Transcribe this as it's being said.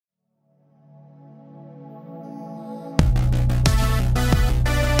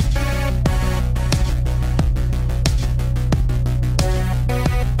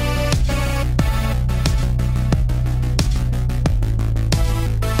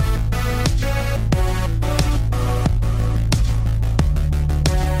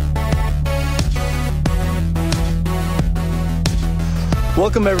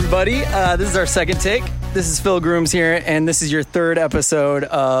Welcome, everybody. This is our second take. This is Phil Grooms here, and this is your third episode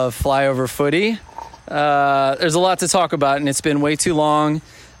of Flyover Footy. There's a lot to talk about, and it's been way too long,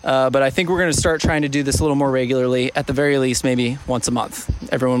 but I think we're going to start trying to do this a little more regularly, at the very least, maybe once a month.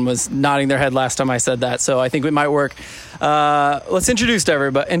 Everyone was nodding their head last time I said that, so I think it might work. Let's introduce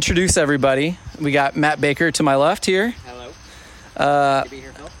everybody. We got Matt Baker to my left here. Hello. Good to be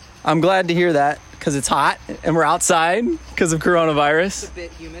here, Phil. I'm glad to hear that, because it's hot, and we're outside because of coronavirus. It's a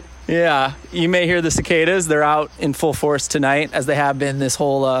bit humid. Yeah, you may hear the cicadas. They're out in full force tonight, as they have been this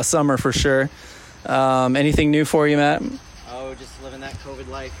whole summer for sure. Anything new for you, Matt? Oh, just living that COVID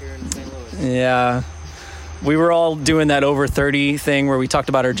life here in St. Louis. Yeah. We were all doing that over 30 thing where we talked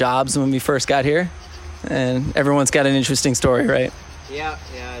about our jobs when we first got here. And everyone's got an interesting story, right? Yeah,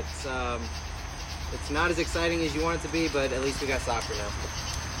 it's not as exciting as you want it to be, but at least we got soccer now.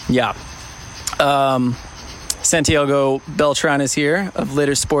 Yeah. Santiago Beltran is here of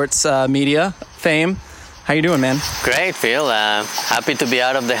Later Sports Media fame. How you doing, man? Great, Phil. Happy to be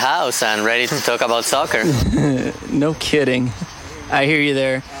out of the house and ready to talk about soccer. No kidding. I hear you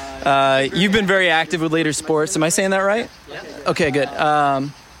there. You've been very active with Later Sports. Am I saying that right? Yeah. Okay, good.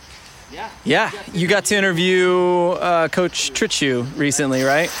 Yeah, you got to interview Coach Trichu recently,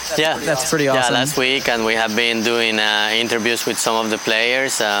 right? Yeah. That's pretty awesome. Yeah, last week, and we have been doing interviews with some of the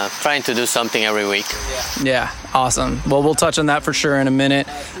players, trying to do something every week. Yeah, awesome. Well, we'll touch on that for sure in a minute.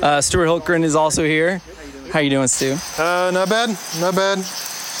 Stuart Hultgren is also here. How you doing, Stu? Not bad.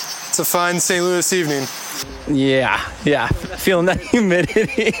 It's a fine St. Louis evening. Yeah. Feeling that humidity.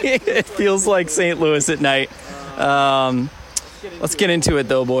 It feels like St. Louis at night. Let's get into it,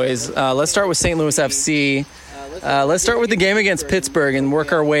 though, boys. Let's start with St. Louis FC. Let's start with the game against Pittsburgh and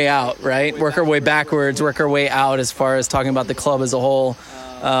work our way out, right? Work our way backwards, work our way out as far as talking about the club as a whole.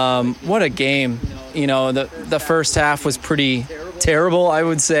 What a game. You know, the first half was pretty terrible, I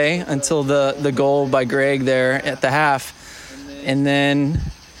would say, until the goal by Greg there at the half. And then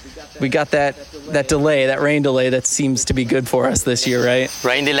we got that delay, that rain delay that seems to be good for us this year, right?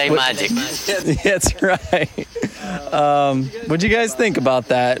 Rain delay magic. That's right. What'd you guys think about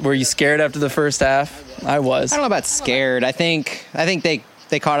that? Were you scared after the first half? I was. I don't know about scared. I think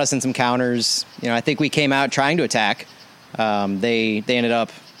they caught us in some counters. You know, I think we came out trying to attack. They ended up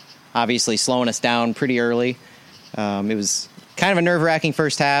obviously slowing us down pretty early. It was kind of a nerve-wracking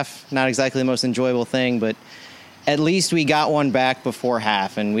first half. Not exactly the most enjoyable thing, but at least we got one back before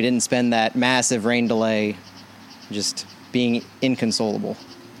half, and we didn't spend that massive rain delay just being inconsolable.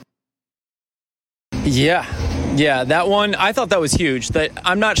 Yeah, that one, I thought that was huge. That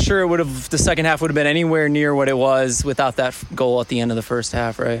I'm not sure the second half would have been anywhere near what it was without that goal at the end of the first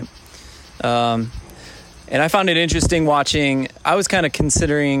half, right? And I found it interesting watching. I was kind of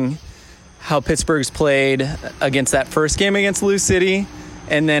considering how Pittsburgh's played against that first game against Lou City,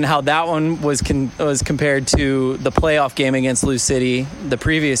 and then how that one was compared to the playoff game against Lou City the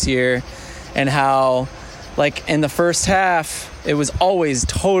previous year, and how, like, in the first half, it was always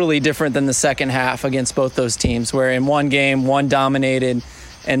totally different than the second half against both those teams, where in one game, one dominated,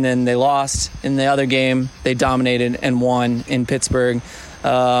 and then they lost. In the other game, they dominated and won in Pittsburgh.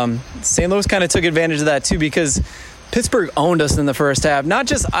 St. Louis kind of took advantage of that, too, because Pittsburgh owned us in the first half. Not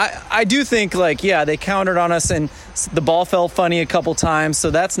just, I do think, like, yeah, they countered on us and the ball fell funny a couple times, so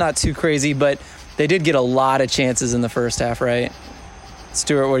that's not too crazy, but they did get a lot of chances in the first half, right?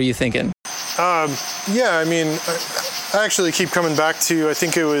 Stuart, what are you thinking? Yeah, I mean, I actually keep coming back to, I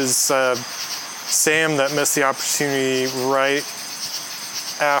think it was Sam that missed the opportunity right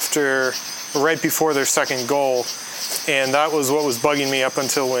before their second goal. And that was what was bugging me up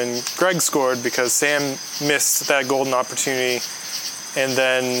until when Greg scored, because Sam missed that golden opportunity. And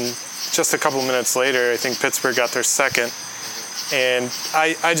then just a couple minutes later, I think Pittsburgh got their second. And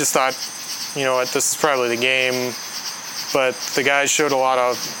I just thought, you know what, this is probably the game. But the guys showed a lot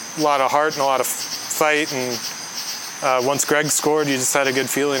of heart and a lot of fight. And once Greg scored, you just had a good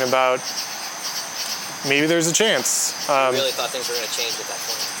feeling about maybe there's a chance. You really thought things were going to change at that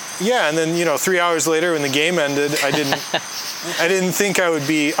point. Yeah, and then 3 hours later when the game ended, I didn't think I would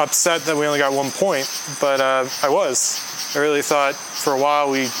be upset that we only got 1 point, but I was. I really thought for a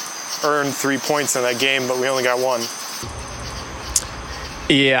while we earned 3 points in that game, but we only got one.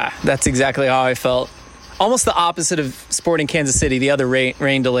 Yeah, that's exactly how I felt. Almost the opposite of Sporting Kansas City, the other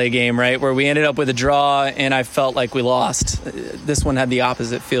rain delay game, right, where we ended up with a draw and I felt like we lost. This one had the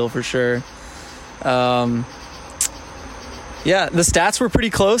opposite feel for sure. Yeah, the stats were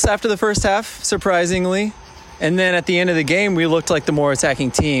pretty close after the first half, surprisingly. And then at the end of the game, we looked like the more attacking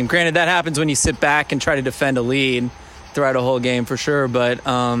team. Granted, that happens when you sit back and try to defend a lead throughout a whole game for sure. But,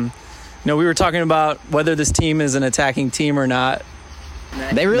 we were talking about whether this team is an attacking team or not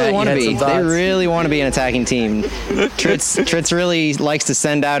They really Matt, want to you be. had some They thoughts? really want to be an attacking team. Tritz really likes to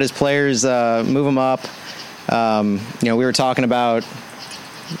send out his players, move them up. We were talking about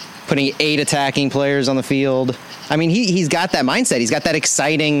putting 8 attacking players on the field. I mean, he's got that mindset. He's got that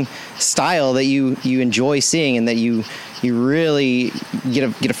exciting style that you enjoy seeing and that you really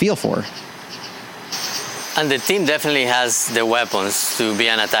get a feel for. And the team definitely has the weapons to be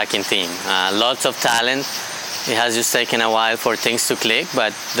an attacking team. Lots of talent. It has just taken a while for things to click,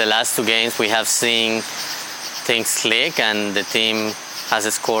 but the last 2 games we have seen things click, and the team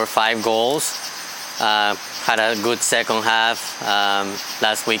has scored 5 goals. Had a good second half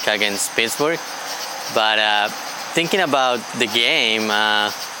last week against Pittsburgh. But thinking about the game,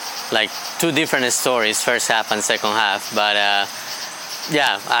 like 2 different stories, first half and second half. But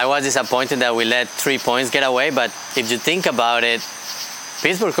I was disappointed that we let 3 points get away. But if you think about it,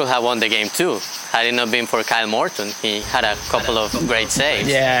 Pittsburgh could have won the game too, had it not been for Kyle Morton. He had a couple of great saves.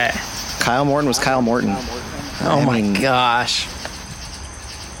 Yeah. Kyle Morton was Kyle Morton. Oh my gosh.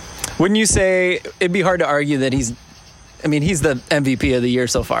 Wouldn't you say it'd be hard to argue that he's the MVP of the year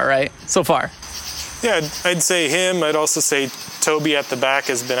so far, right? So far. Yeah, I'd say him. I'd also say Toby at the back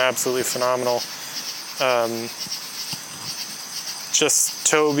has been absolutely phenomenal. Just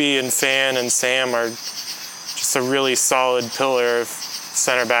Toby and Fan and Sam are just a really solid pillar of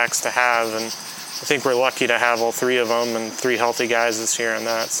center backs to have, and I think we're lucky to have all 3 of them and 3 healthy guys this year and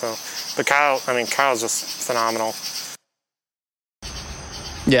that. So, but Kyle's just phenomenal.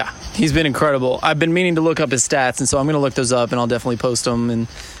 Yeah, he's been incredible. I've been meaning to look up his stats, and so I'm going to look those up, and I'll definitely post them, and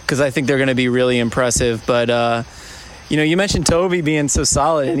because I think they're going to be really impressive. But you mentioned Toby being so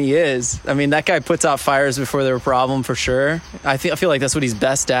solid, and he is. I mean, that guy puts out fires before they're a problem for sure. I feel like that's what he's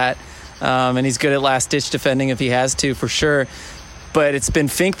best at, and he's good at last-ditch defending if he has to, for sure. But it's been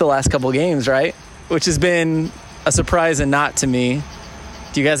Fink the last couple of games, right? Which has been a surprise and not to me.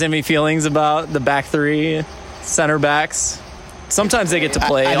 Do you guys have any feelings about the back 3 center backs? Sometimes they get to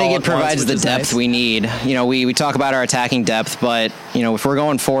play. I think all it at once, provides which the is depth nice. we need. We talk about our attacking depth, but if we're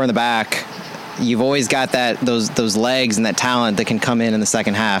going 4 in the back, you've always got those legs and that talent that can come in the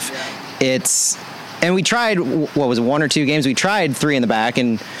second half. And we tried, what was it, 1 or 2 games? We tried 3 in the back,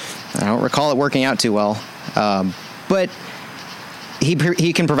 and I don't recall it working out too well. But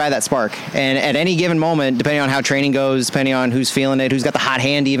he can provide that spark. And at any given moment, depending on how training goes, depending on who's feeling it, who's got the hot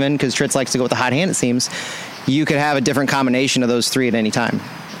hand even, because Tritz likes to go with the hot hand, it seems, you could have a different combination of those 3 at any time.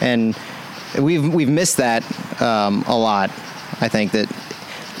 And we've missed that a lot, I think.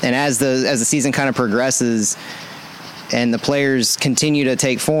 And as the season kind of progresses and the players continue to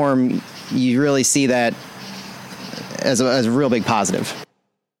take form, you really see that as a real big positive.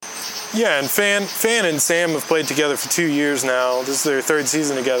 Yeah, and Fan and Sam have played together for 2 years now. This is their 3rd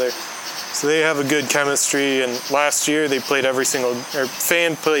season together. So they have a good chemistry, and last year Fan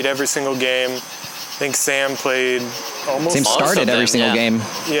played every single game. I think Sam played almost... Sam started every single game.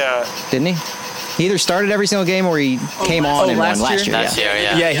 Yeah. Didn't he? He either started every single game or he came on and won last year. Last year,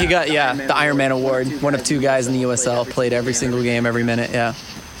 yeah. Yeah, he got the Iron Man award. One of 2 guys in the USL played every single game, every minute. Yeah.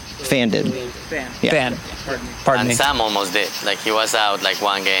 Fan did. Fan. Pardon And me. Sam almost did. Like, he was out like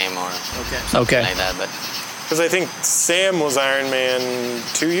 1 game or something like that. But Because I think Sam was Iron Man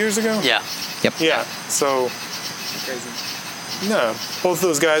 2 years ago? yeah. Yep. Yeah, so... No, both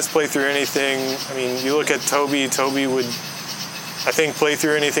those guys play through anything. I mean, you look at Toby would, I think, play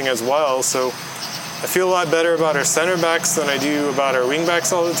through anything as well. So I feel a lot better about our center backs than I do about our wing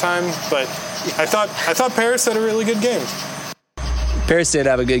backs all the time. But I thought Paris had a really good game. Paris did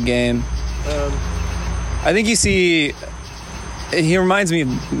have a good game. I think you see, he reminds me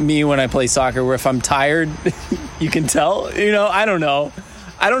of me when I play soccer, where if I'm tired, you can tell. I don't know.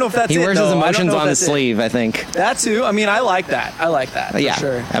 I don't know if that's He it, wears though. his I don't emotions know if on his that's it. sleeve, I think. That too. I mean, I like that. For Yeah,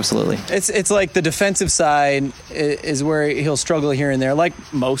 sure. absolutely. It's like the defensive side is where he'll struggle here and there, like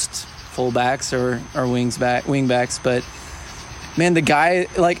most fullbacks or wing backs. But man, the guy,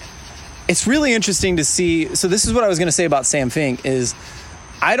 like, it's really interesting to see. So this is what I was going to say about Sam Fink is,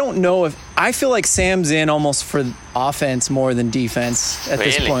 I don't know if I feel like Sam's in almost for offense more than defense at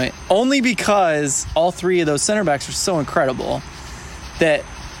this point, only because all 3 of those center backs are so incredible that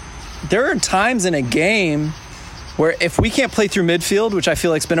there are times in a game where if we can't play through midfield, which I feel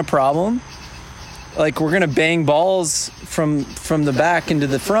like's been a problem, like we're going to bang balls from the back into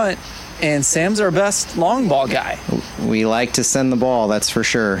the front, and Sam's our best long ball guy. We like to send the ball, that's for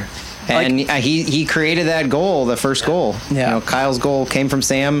sure. And he created that goal, the first goal. Yeah. Kyle's goal came from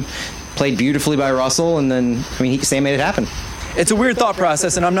Sam, played beautifully by Russell, and then Sam made it happen. It's a weird thought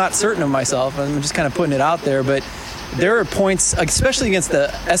process, and I'm not certain of myself. I'm just kind of putting it out there, but there are points, especially against the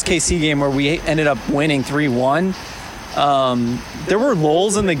SKC game where we ended up winning 3-1, there were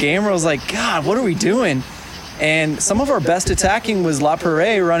lulls in the game where I was like, God, what are we doing? And some of our best attacking was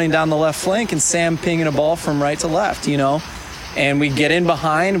LaPerre running down the left flank and Sam pinging a ball from right to left, you know. And we'd get in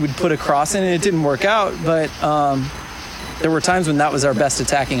behind, we'd put a cross in, and it didn't work out. But there were times when that was our best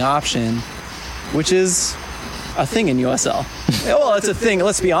attacking option, which is a thing in USL. Well, it's a thing.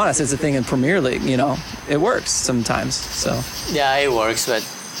 Let's be honest, it's a thing in Premier League, you know. It works sometimes, so. Yeah, it works, but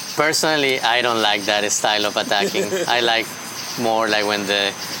personally, I don't like that style of attacking. I like more like when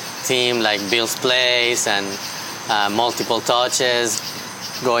the team like builds plays and multiple touches,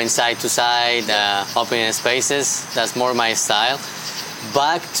 going side to side, opening spaces. That's more my style.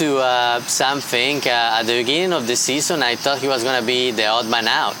 Back to Sam Fink. At the beginning of the season, I thought he was going to be the odd man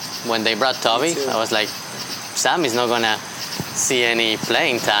out. When they brought Toby, I was like, Sam is not going to see any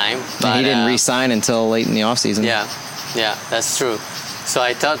playing time. But he didn't re-sign until late in the offseason. Yeah, that's true. So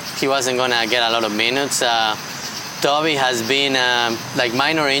I thought he wasn't going to get a lot of minutes. Toby has been like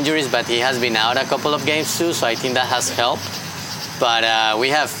minor injuries, but he has been out a couple of games too, so I think that has helped. But we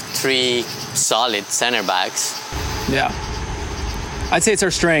have 3 solid center backs. Yeah. I'd say it's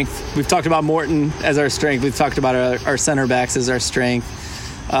our strength. We've talked about Morton as our strength. We've talked about our center backs as our strength.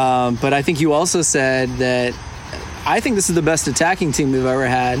 But I think you also said that I think this is the best attacking team we've ever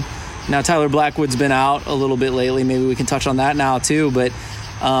had. Now, Tyler Blackwood's been out a little bit lately. Maybe we can touch on that now too. But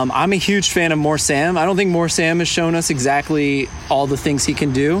I'm a huge fan of More Sam. I don't think More Sam has shown us exactly all the things he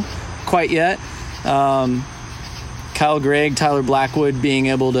can do quite yet. Kyle Gregg, Tyler Blackwood being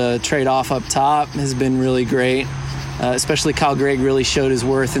able to trade off up top has been really great. Especially Kyle Gregg really showed his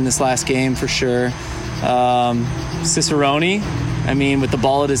worth in this last game for sure. Cicerone, I mean, with the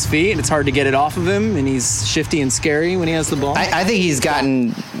ball at his feet, it's hard to get it off of him, and he's shifty and scary when he has the ball. I think he's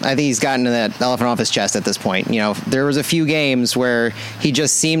gotten to that elephant off his chest at this point. You know, there was a few games where he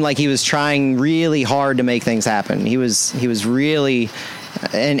just seemed like he was trying really hard to make things happen. He was really,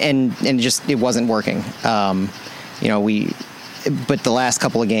 and just it wasn't working. But the last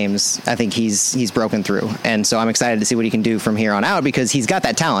couple of games, I think he's broken through, and so I'm excited to see what he can do from here on out because he's got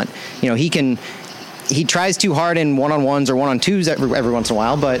that talent. You know, he tries too hard in one-on-ones or one-on-twos every once in a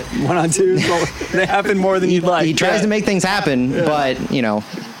while, but one-on-twos, well, they happen more than you'd like. He tries to make things happen, but you know,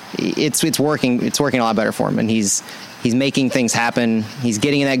 it's working. It's working a lot better for him, and he's making things happen. He's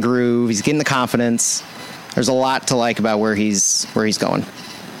getting in that groove. He's getting the confidence. There's a lot to like about where he's going.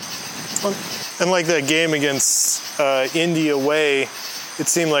 And like that game against Indy away, it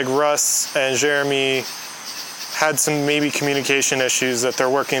seemed like Russ and Jeremy had some maybe communication issues that they're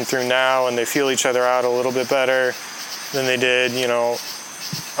working through now, and they feel each other out a little bit better than they did, you know,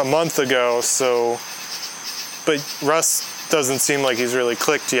 a month ago. So, but Russ doesn't seem like he's really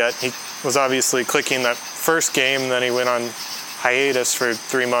clicked yet. He was obviously clicking that first game, and then he went on hiatus for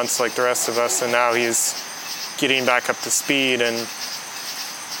 3 months like the rest of us, and now he's getting back up to speed. And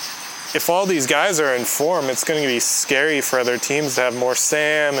if all these guys are in form, it's going to be scary for other teams to have more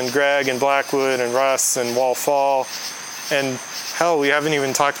Sam and Greg and Blackwood and Russ and Wall Fall. And hell, we haven't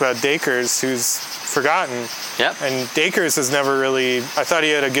even talked about Dakers, who's forgotten. Yep. And Dakers has never really, I thought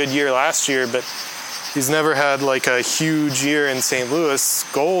he had a good year last year, but he's never had like a huge year in St. Louis,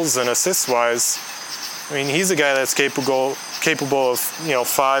 goals and assists-wise. I mean, he's a guy that's capable of, you know,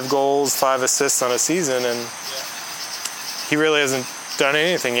 5 goals, 5 assists on a season, and he really hasn't done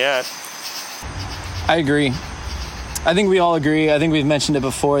anything yet. I agree. I think we all agree. I think we've mentioned it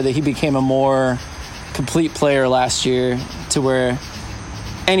before that he became a more complete player last year to where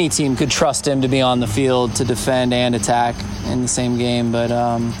any team could trust him to be on the field to defend and attack in the same game. But,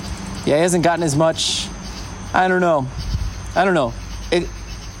 he hasn't gotten as much. I don't know.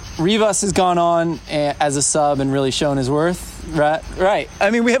 Rivas has gone on as a sub and really shown his worth. Right.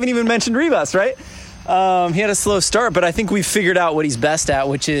 I mean, we haven't even mentioned Rivas, right? He had a slow start, but I think we've figured out what he's best at,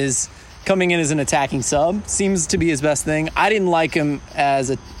 which is coming in as an attacking sub. Seems to be his best thing. I didn't like him I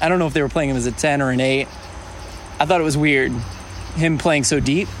don't know if they were playing him as a 10 or an 8. I thought it was weird, him playing so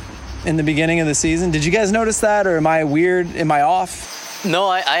deep in the beginning of the season. Did you guys notice that, or am I weird? Am I off? No,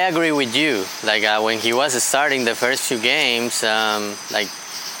 I agree with you. Like when he was starting the first few games, like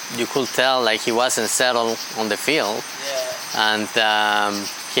you could tell like he wasn't settled on the field. Yeah. And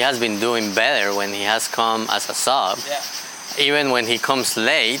he has been doing better when he has come as a sub. Yeah. Even when he comes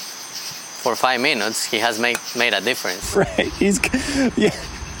late for 5 minutes, he has made a difference. Right.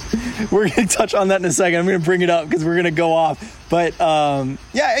 We're going to touch on that in a second. I'm going to bring it up because we're going to go off. But,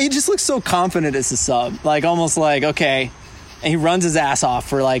 he just looks so confident as a sub. Like, almost like, okay. And he runs his ass off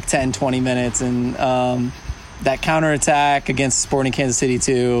for like 10, 20 minutes. And that counterattack against Sporting Kansas City,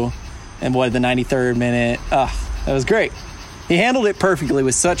 too. And the 93rd minute. That was great. He handled it perfectly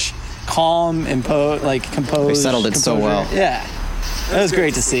with such calm and composed. They settled it so well. Yeah, that was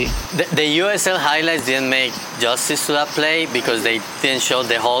great to see. The USL highlights didn't make justice to that play because they didn't show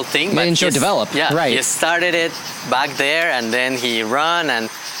the whole thing. They didn't show develop. Yeah, right. He started it back there, and then he ran, and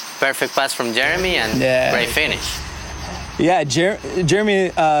perfect pass from Jeremy, and great finish. Yeah,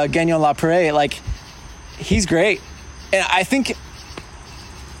 Jeremy Gagnon-Lapierre, he's great. And I think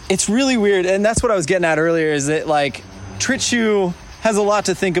it's really weird, and that's what I was getting at earlier, is that, Tritschou has a lot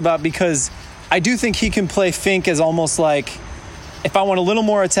to think about, because I do think he can play Fink as almost if I want a little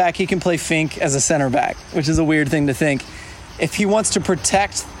more attack, he can play Fink as a center back, which is a weird thing to think. If he wants to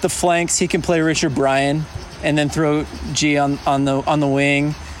protect the flanks, he can play Richard Bryan and then throw G on the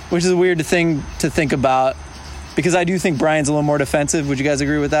wing, which is a weird thing to think about, because I do think Bryan's a little more defensive. Would you guys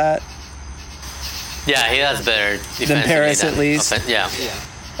agree with that? Yeah, he has better defensively than Paris, at least. Yeah.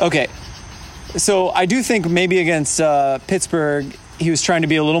 Okay, so I do think maybe against Pittsburgh, he was trying to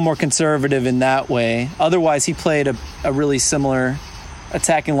be a little more conservative in that way. Otherwise, he played a really similar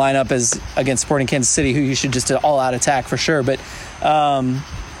attacking lineup as against Sporting Kansas City, who you should just all-out attack for sure. But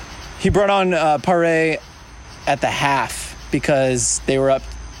he brought on Paré at the half because they were up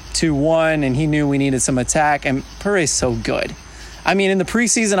 2-1, and he knew we needed some attack, and Paré's so good. I mean, in the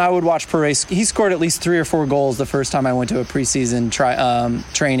preseason, I would watch Paré. He scored at least 3 or 4 goals the first time I went to a preseason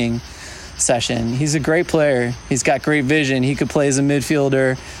training session. He's a great player. He's got great vision. He could play as a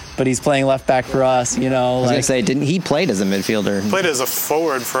midfielder, but he's playing left back for us, I was going to say, didn't he played as a midfielder? Played as a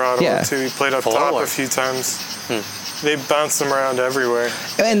forward for Ottawa, too. He played up top a few times. They bounced him around everywhere.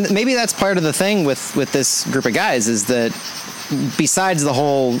 And maybe that's part of the thing with this group of guys, is that besides the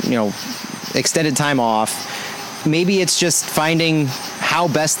whole, extended time off, maybe it's just finding how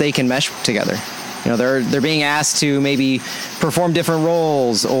best they can mesh together. They're being asked to maybe perform different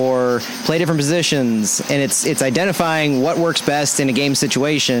roles or play different positions, and it's identifying what works best in a game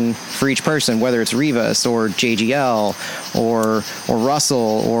situation for each person, whether it's Rivas or JGL or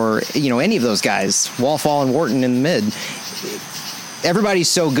Russell or any of those guys, Wallfall and Wharton in the mid. Everybody's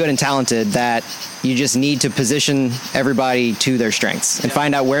so good and talented that you just need to position everybody to their strengths and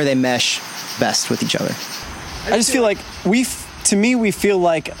find out where they mesh best with each other. I just feel like we feel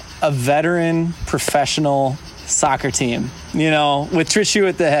like a veteran professional soccer team, with Tritschou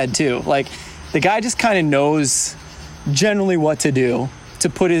at the head too. The guy just kind of knows generally what to do to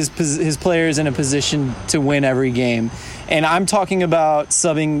put his players in a position to win every game. And I'm talking about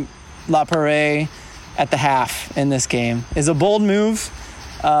subbing Lapierre at the half in this game is a bold move,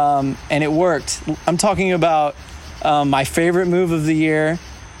 and it worked. I'm talking about my favorite move of the year,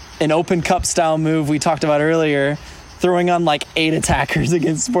 an Open Cup style move we talked about earlier, throwing on 8 attackers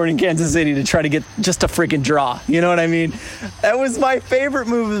against Sporting Kansas City to try to get just a freaking draw. You know what I mean? That was my favorite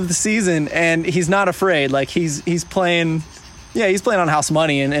move of the season, and he's not afraid. He's playing on house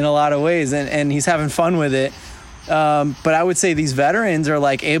money in a lot of ways, and he's having fun with it. But I would say these veterans are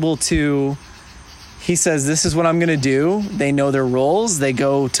able to, he says, this is what I'm going to do. They know their roles. They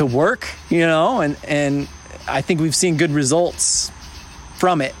go to work, and I think we've seen good results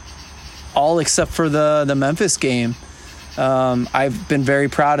from it, all except for the Memphis game. I've been very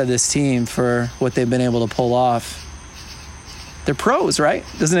proud of this team for what they've been able to pull off. They're pros, right?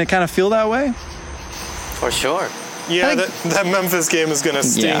 Doesn't it kind of feel that way? For sure. Yeah, that Memphis game is going to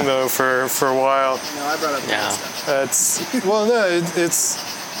sting, though, for a while. No, I brought up the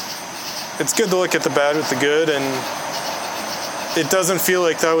It's good to look at the bad with the good, and it doesn't feel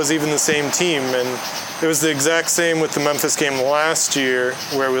like that was even the same team. And it was the exact same with the Memphis game last year,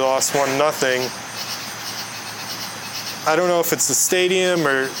 where we lost 1-0. I don't know if it's the stadium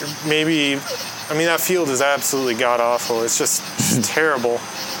or maybe, that field is absolutely god-awful. It's just terrible.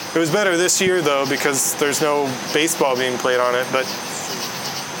 It was better this year, though, because there's no baseball being played on it. But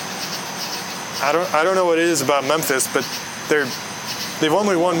I don't know what it is about Memphis, but they've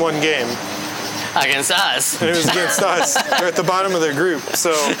only won 1 game. Against us. And it was against us. They're at the bottom of their group.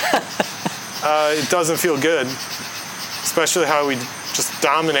 So it doesn't feel good, especially how we just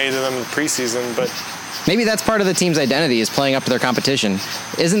dominated them in preseason. But maybe that's part of the team's identity, is playing up to their competition.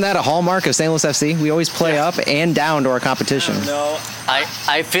 Isn't that a hallmark of St. Louis FC? We always play up and down to our competition. No,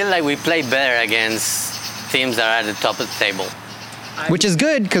 I feel like we play better against teams that are at the top of the table. Which is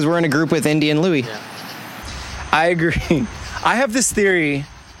good, because we're in a group with Indy and Louis. Yeah. I agree. I have this theory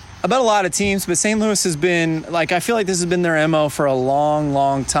about a lot of teams, but St. Louis has been, I feel like this has been their MO for a long,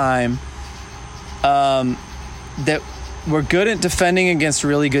 long time, that we're good at defending against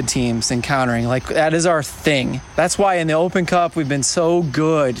really good teams and countering. That is our thing. That's why in the Open Cup, we've been so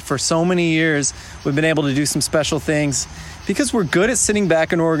good for so many years. We've been able to do some special things because we're good at sitting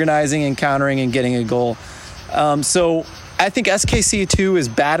back and organizing and countering and getting a goal. So I think SKC2 is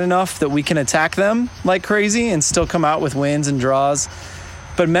bad enough that we can attack them like crazy and still come out with wins and draws.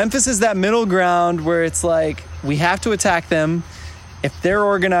 But Memphis is that middle ground where it's like we have to attack them. If they're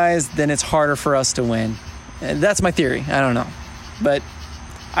organized, then it's harder for us to win. And that's my theory. I don't know. But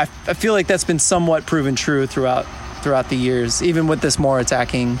I feel like that's been somewhat proven true throughout the years, even with this more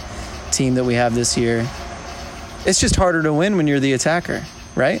attacking team that we have this year. It's just harder to win when you're the attacker,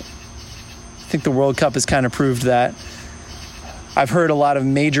 right? I think the World Cup has kind of proved that. I've heard a lot of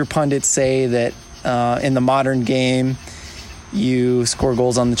major pundits say that in the modern game, you score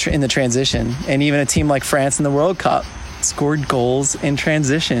goals in the transition. And even a team like France in the World Cup scored goals in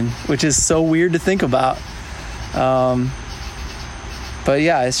transition, which is so weird to think about. But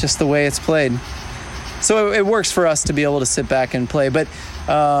yeah, it's just the way it's played. So it works for us to be able to sit back and play. But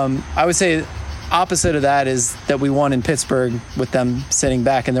I would say opposite of that is that we won in Pittsburgh with them sitting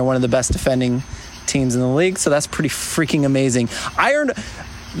back, and they're one of the best defending teams in the league. So that's pretty freaking amazing.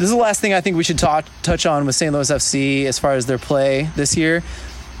 This is the last thing I think we should touch on with St. Louis FC as far as their play this year.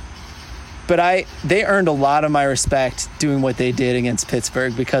 But they earned a lot of my respect doing what they did against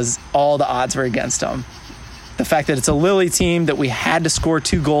Pittsburgh because all the odds were against them. The fact that it's a Lily team, that we had to score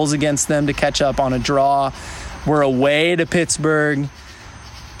 2 goals against them to catch up on a draw. We're away to Pittsburgh,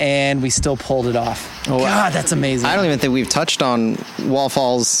 and we still pulled it off. Oh, God, that's amazing. I don't even think we've touched on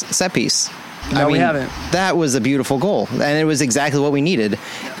Wallfall's set piece. No, we haven't. That was a beautiful goal, and it was exactly what we needed.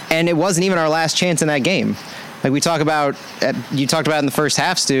 And it wasn't even our last chance in that game. Like you talked about in the first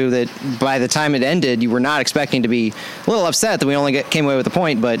half, Stu, that by the time it ended, you were not expecting to be a little upset that we only came away with a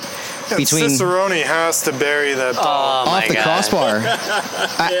point, but between Cicerone has to bury that ball off the crossbar.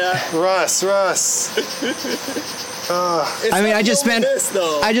 Russ. I just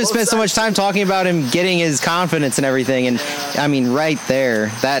spent so much time talking about him getting his confidence and everything, and I mean, right there,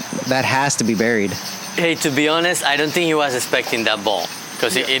 that has to be buried. Hey, to be honest, I don't think he was expecting that ball.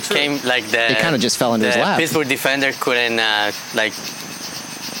 Because it came like it kind of just fell into his lap. The Pittsburgh defender couldn't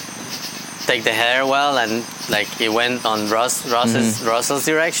take the header well, and it went on Russell's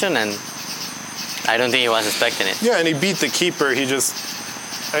direction, and I don't think he was expecting it. Yeah, and he beat the keeper. He just,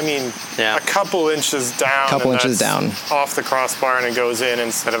 a couple inches down. Off the crossbar, and it goes in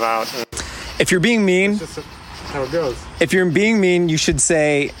instead of out. If you're being mean, that's just how it goes. If you're being mean, you should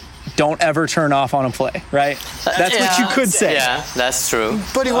say, don't ever turn off on a play, right? That's what you could say. Yeah, that's true.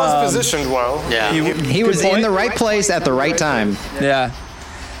 But he was positioned well. Yeah. He was in the right place at the right time. Yeah.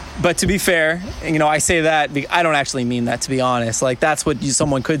 But to be fair, I say that, I don't actually mean that, to be honest. Like, that's what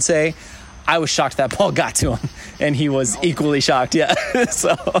someone could say. I was shocked that ball got to him, and he was equally shocked, yeah.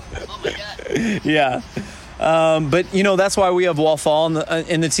 So, oh my God. Yeah. But, that's why we have Wallfall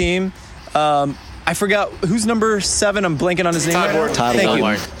in the team. I forgot who's number 7. I'm blanking on his name. Todd Wharton. Thank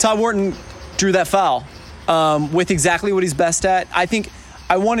you. Todd Wharton drew that foul with exactly what he's best at. I think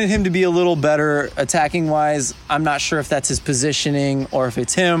I wanted him to be a little better attacking wise. I'm not sure if that's his positioning or if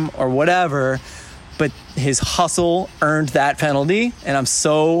it's him or whatever, but his hustle earned that penalty, and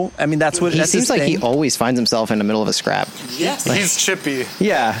that's what he seems like. He always finds himself in the middle of a scrap. Yes, he's chippy.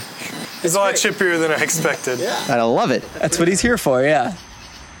 Yeah, he's a lot chippier than I expected. Yeah. I love it. That's what he's here for. Yeah.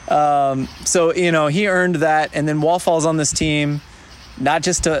 So, he earned that, and then Wallfall's on this team, not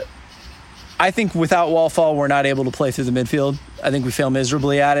just I think without Wallfall, we're not able to play through the midfield. I think we fail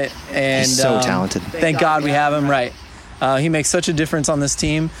miserably at it. And he's so talented. Thank God we have him, right. He makes such a difference on this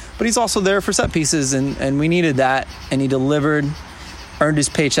team, but he's also there for set pieces, and we needed that, and he delivered, earned his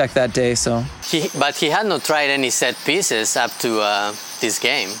paycheck that day, so. But he had not tried any set pieces up to this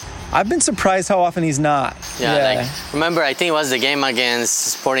game. I've been surprised how often he's not. Yeah. Remember, I think it was the game against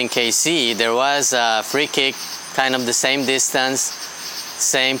Sporting KC. There was a free kick, kind of the same distance,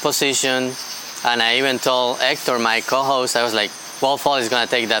 same position. And I even told Hector, my co-host, I was like, Wallfall is going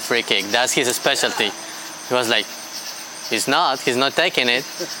to take that free kick. That's his specialty. He was like, he's not taking it.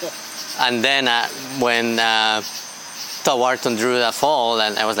 And then when Todd Wharton drew that foul,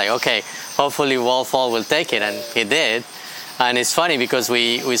 and I was like, okay, hopefully Wallfall will take it. And he did. And it's funny because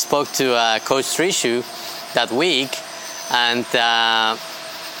we spoke to Coach Trishu that week, and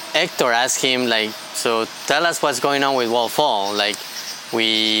Hector asked him, so tell us what's going on with Wallfall.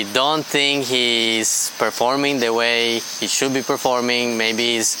 We don't think he's performing the way he should be performing.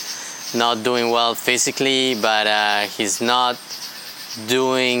 Maybe he's not doing well physically, but he's not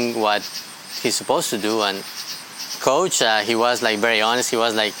doing what he's supposed to do. And Coach, he was very honest. He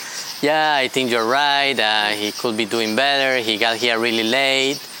was like, yeah, I think you're right. He could be doing better. He got here really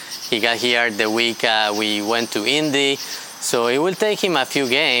late. He got here the week we went to Indy. So it will take him a few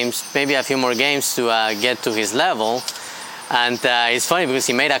games, maybe a few more games to get to his level. And it's funny because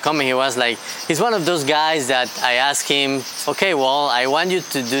he made a comment. He was like, he's one of those guys that I ask him, okay, well, I want you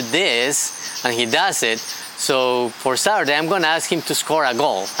to do this, and he does it. So for Saturday, I'm going to ask him to score a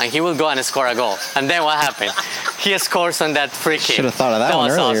goal, and he will go and score a goal. And then what happened? He scores on that free kick. Should have thought of that one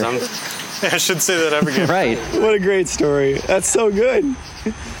earlier. That was awesome. I should say that every game. Right. What a great story. That's so good.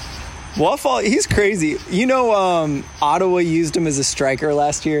 Wafall, he's crazy. You know, Ottawa used him as a striker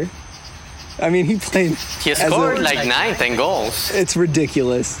last year. I mean, he played. He scored like 9-10 goals. It's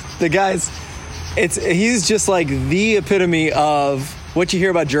ridiculous. The guy's. He's just like the epitome of what you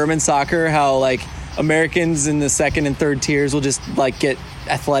hear about German soccer. How like Americans in the second and third tiers will just like get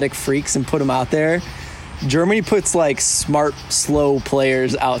athletic freaks and put them out there. Germany puts like smart, slow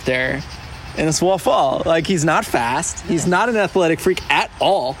players out there, and it's Wafall. Like he's not fast. He's not an athletic freak at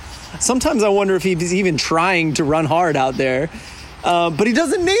all. Sometimes I wonder if he's even trying to run hard out there. But he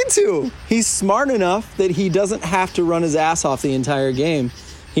doesn't need to. He's smart enough that he doesn't have to run his ass off the entire game.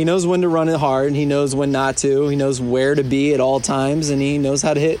 He knows when to run it hard, and he knows when not to. He knows where to be at all times, and he knows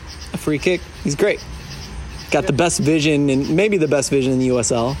how to hit a free kick. He's great. Got the best vision, and maybe the best vision in the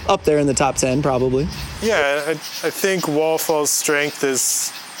USL. Up there in the top 10, probably. Yeah, I think Wafall's strength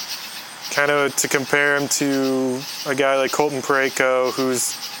is kind of to compare him to a guy like Colton Parayko,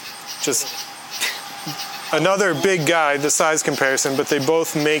 who's just another big guy, the size comparison, but they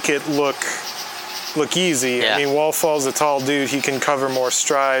both make it look easy. Yeah. I mean, Wafall's a tall dude. He can cover more in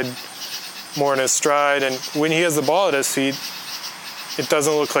his stride. And when he has the ball at his feet, it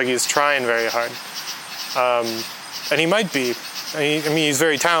doesn't look like he's trying very hard. And he might be. I mean, he's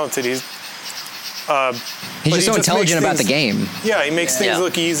very talented. He's just so intelligent about the game. Yeah, he makes things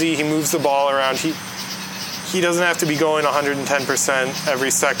look easy. He moves the ball around. He doesn't have to be going 110%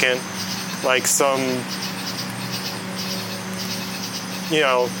 every second like some,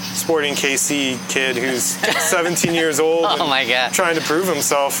 Sporting KC kid who's 17 years old oh my God. Trying to prove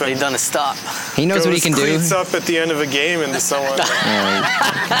himself. And they done a stop. He knows what he can do. Cleats up at the end of a game into someone. You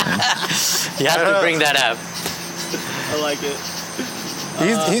have to bring that up. I like it.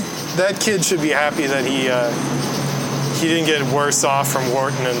 That kid should be happy that he didn't get worse off from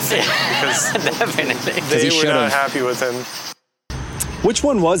Wharton and Fink because definitely they were not happy with him. Which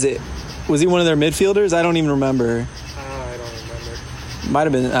one was it? Was he one of their midfielders? I don't even remember. I don't remember. Might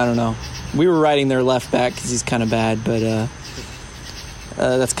have been, I don't know. We were riding their left back because he's kind of bad, but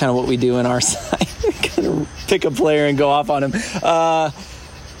that's kind of what we do in our side. Kind of pick a player and go off on him.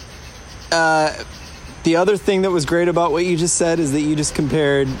 The other thing that was great about what you just said is that you just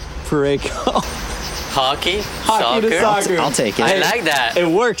compared Parayko. Hockey to soccer. I'll take it. I like that. It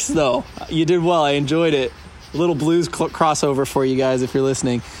works, though. You did well. I enjoyed it. A little Blues crossover for you guys if you're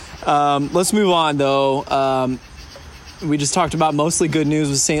listening. Let's move on, though. We just talked about mostly good news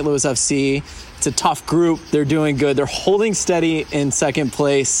with St. Louis FC. It's a tough group. They're doing good. They're holding steady in second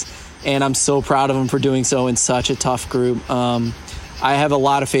place, and I'm so proud of them for doing so in such a tough group. I have a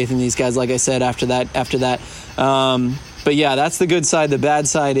lot of faith in these guys, like I said, after that. But, yeah, that's the good side. The bad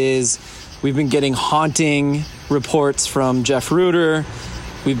side is we've been getting haunting reports from Jeff Rueter.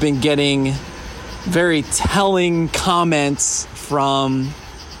 We've been getting very telling comments from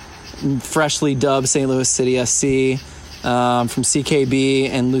freshly dubbed St. Louis City SC, from CKB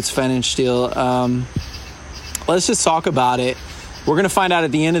and Lutz Pfannenstiel. Let's just talk about it. We're going to find out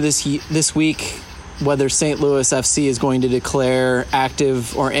at the end of this week whether St. Louis FC is going to declare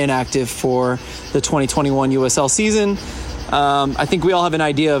active or inactive for the 2021 USL season. I think we all have an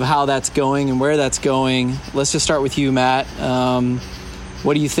idea of how that's going and where that's going. Let's just start with you, Matt.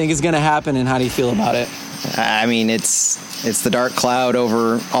 What do you think is going to happen, and how do you feel about it? I mean, it's the dark cloud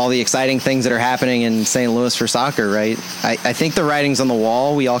over all the exciting things that are happening in St. Louis for soccer, right? I think the writing's on the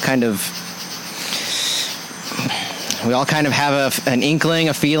wall. We all kind of have an inkling,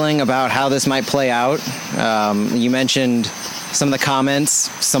 a feeling about how this might play out. You mentioned some of the comments,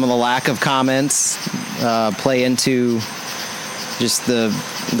 some of the lack of comments play into just the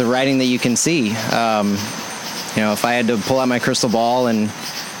writing that you can see. If I had to pull out my crystal ball and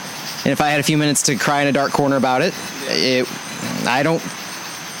if I had a few minutes to cry in a dark corner about it,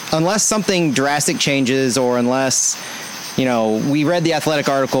 unless something drastic changes, or unless, we read the Athletic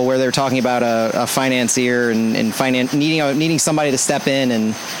article where they're talking about a financier and needing somebody to step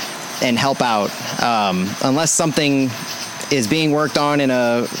in and help out. Unless something is being worked on in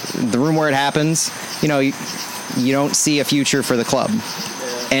the room where it happens, you don't see a future for the club.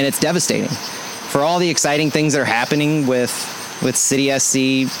 And it's devastating. For all the exciting things that are happening with City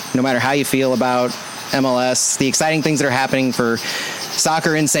SC, no matter how you feel about MLS, the exciting things that are happening for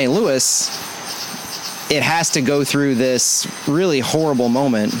soccer in St. Louis, it has to go through this really horrible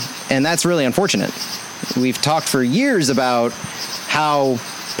moment, and that's really unfortunate. we've talked for years about how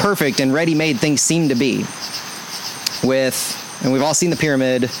perfect and ready-made things seem to be. And we've all seen the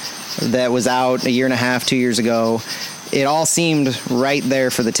pyramid that was out a year and a half, 2 years ago. It all seemed right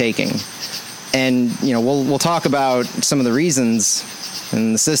there for the taking. And, we'll talk about some of the reasons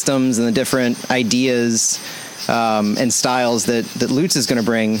and the systems and the different ideas and styles that Lutz is going to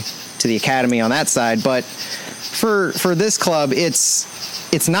bring to the academy on that side. But for this club,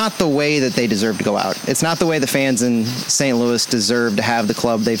 it's not the way that they deserve to go out. It's not the way the fans in St. Louis deserve to have the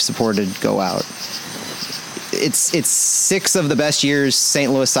club they've supported go out. It's 6 of the best years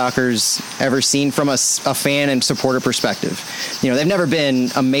St. Louis soccer's ever seen from a fan and supporter perspective. They've never been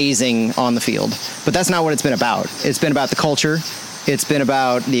amazing on the field, but that's not what it's been about. It's been about the culture. It's been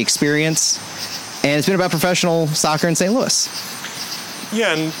about the experience, and it's been about professional soccer in St. Louis.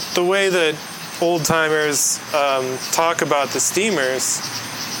 Yeah, and the way that old timers talk about the Steamers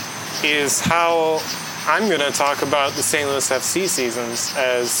is how I'm going to talk about the St. Louis FC seasons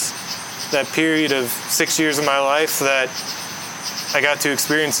as that period of 6 years of my life that I got to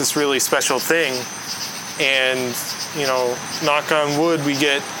experience this really special thing. And, knock on wood, we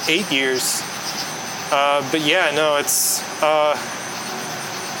get 8 years. But yeah, no, it's,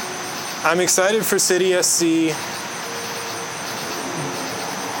 I'm excited for City SC,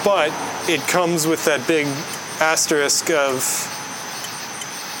 but it comes with that big asterisk of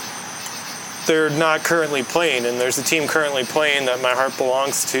they're not currently playing, and there's a team currently playing that my heart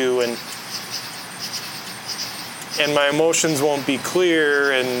belongs to, and my emotions won't be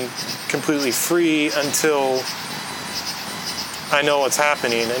clear and completely free until I know what's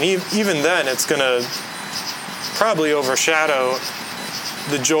happening. And even then, it's going to probably overshadow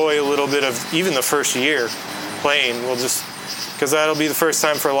the joy a little bit of even the first year playing. Because that'll be the first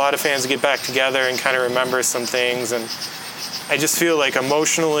time for a lot of fans to get back together and kind of remember some things. And I just feel like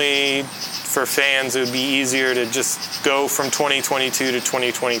emotionally, for fans, it would be easier to just go from 2022 to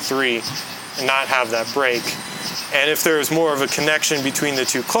 2023 and not have that break. And if there was more of a connection between the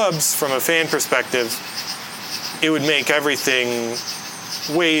two clubs from a fan perspective, it would make everything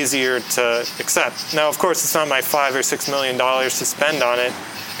way easier to accept. Now, of course, it's not my $5 or $6 million to spend on it.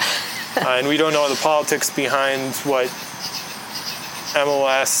 And we don't know the politics behind what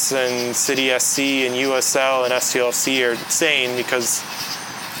MLS and City SC and USL and STLC are saying, because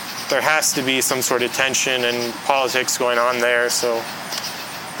there has to be some sort of tension and politics going on there. So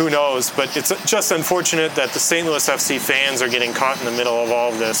who knows? But it's just unfortunate that the St. Louis FC fans are getting caught in the middle of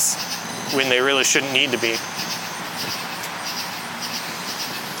all of this when they really shouldn't need to be.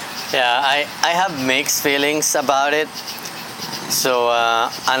 Yeah, I have mixed feelings about it. So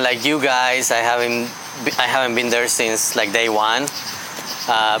unlike you guys, I haven't been there since like day one.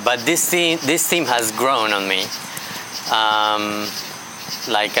 But this team has grown on me.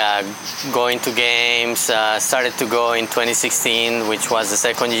 Going to games, started to go in 2016, which was the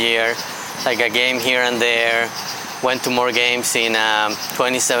second year, like a game here and there. Went to more games in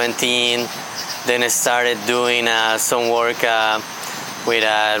 2017. Then I started doing some work with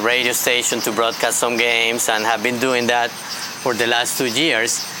a radio station to broadcast some games, and have been doing that for the last 2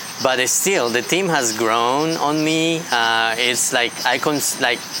 years. But still, the team has grown on me. It's like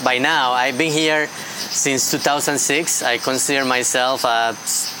by now, I've been here since 2006. I consider myself a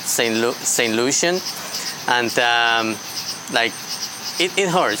St. Lucian, and it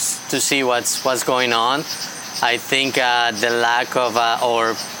hurts to see what's going on. I think the lack of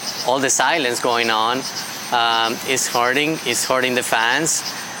or all the silence going on is hurting the fans,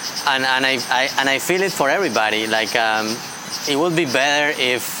 and I feel it for everybody. It would be better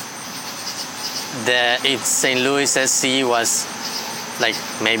if St. Louis SC was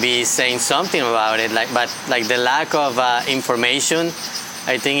maybe saying something about it, but the lack of information,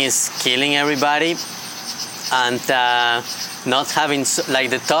 I think, is killing everybody, and not having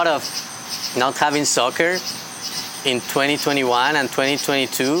the thought of not having soccer in 2021 and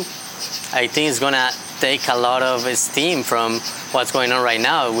 2022, I think it's gonna take a lot of steam from what's going on right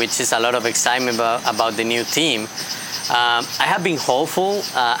now, which is a lot of excitement about the new team. I have been hopeful.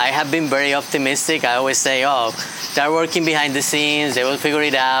 I have been very optimistic. I always say, they're working behind the scenes. They will figure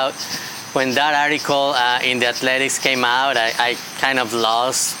it out. When that article in The Athletics came out, I kind of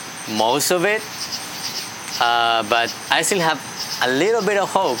lost most of it. But I still have a little bit of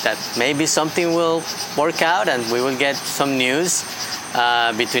hope that maybe something will work out and we will get some news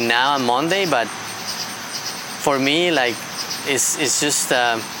between now and Monday. But for me, it's just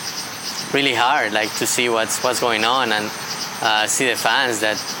really hard, to see what's going on and see the fans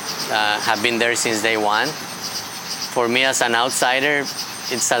that have been there since day one. For me, as an outsider,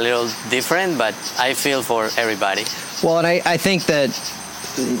 it's a little different, but I feel for everybody. Well, and I think that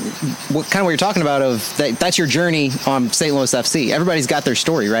what you're talking about of that's your journey on St. Louis FC. Everybody's got their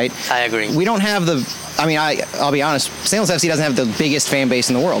story, right? I agree. We don't have I'll be honest, St. Louis FC doesn't have the biggest fan base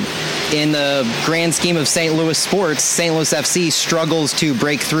in the world. In the grand scheme of St. Louis sports, St. Louis FC struggles to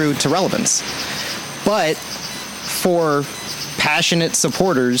break through to relevance. But for passionate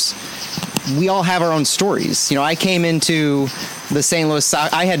supporters, we all have our own stories. I came into the St. Louis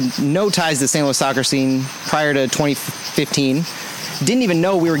I had no ties to the St. Louis soccer scene prior to 2015. Didn't even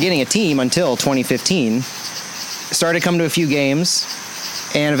know we were getting a team until 2015. Started coming to a few games,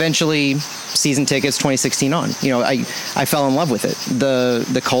 and eventually season tickets 2016 on. I fell in love with it.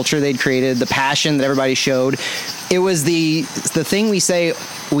 The culture they'd created, the passion that everybody showed. It was the thing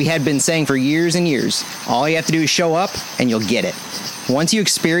we had been saying for years and years. All you have to do is show up and you'll get it. Once you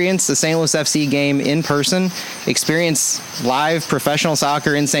experience the St. Louis FC game in person, experience live professional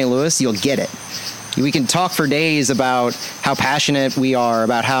soccer in St. Louis, you'll get it. We can talk for days about how passionate we are,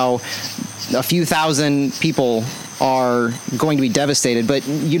 about how a few thousand people are going to be devastated, but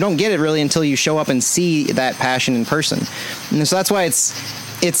you don't get it really until you show up and see that passion in person. And so that's why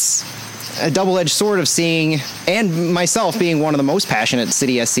it's a double-edged sword of seeing, and myself being one of the most passionate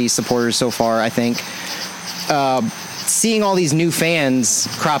City SC supporters so far, I think, seeing all these new fans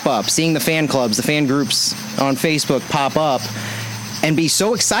crop up, seeing the fan clubs, the fan groups on Facebook pop up, and be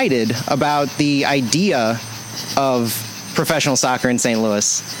so excited about the idea of professional soccer in St.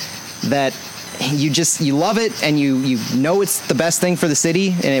 Louis that you love it, and you know it's the best thing for the city,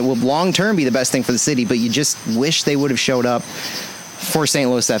 and it will long term be the best thing for the city, but you just wish they would have showed up for St.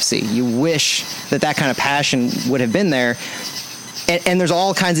 Louis FC. You wish that kind of passion would have been there. And there's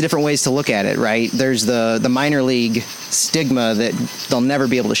all kinds of different ways to look at it, right? There's the minor league stigma that they'll never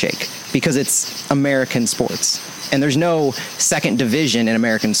be able to shake because it's American sports. And there's no second division in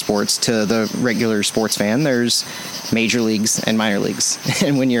American sports to the regular sports fan. There's major leagues and minor leagues.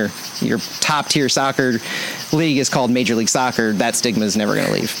 And when your top tier soccer league is called Major League Soccer, that stigma is never going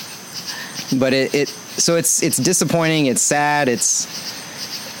to leave. But so it's disappointing. It's sad. It's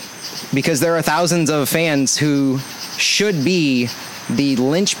because there are thousands of fans who should be the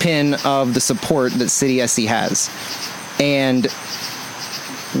linchpin of the support that City SC has. And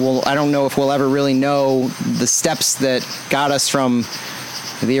I don't know if we'll ever really know the steps that got us from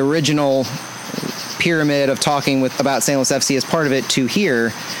the original pyramid of talking about St. Louis FC as part of it to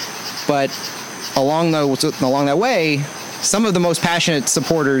here. But along that way, some of the most passionate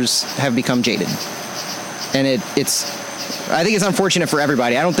supporters have become jaded. And I think it's unfortunate for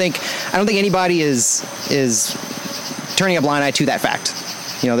everybody. I don't think anybody is turning a blind eye to that fact.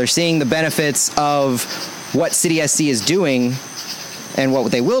 They're seeing the benefits of what City SC is doing and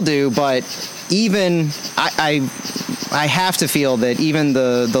what they will do, but even I have to feel that even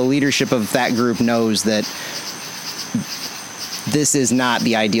the leadership of that group knows that this is not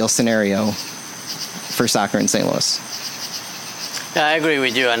the ideal scenario for soccer in St. Louis. Yeah, I agree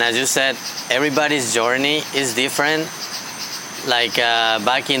with you, and as you said, everybody's journey is different. Like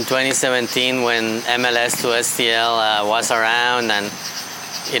back in 2017 when MLS to STL was around and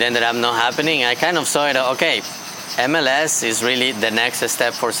it ended up not happening, I kind of saw it, okay, MLS is really the next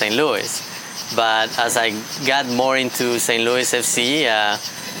step for St. Louis. But as I got more into St. Louis FC,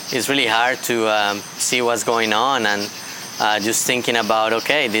 it's really hard to see what's going on and just thinking about,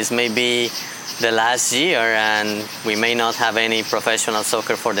 okay, this may be the last year and we may not have any professional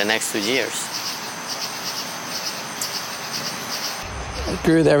soccer for the next 2 years. I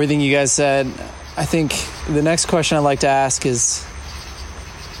agree with everything you guys said. I think the next question I'd like to ask is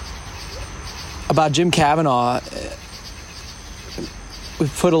about Jim Cavanaugh.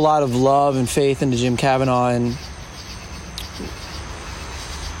 We've put a lot of love and faith into Jim Cavanaugh, and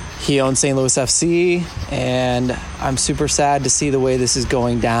he owns St. Louis FC, and I'm super sad to see the way this is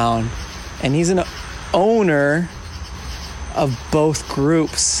going down. And he's an owner of both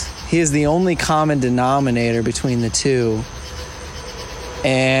groups. He is the only common denominator between the two.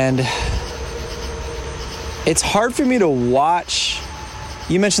 And it's hard for me to watch.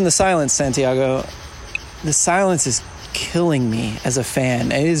 You mentioned the silence, Santiago. The silence is killing me as a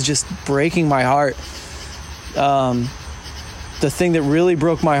fan. It is just breaking my heart. The thing that really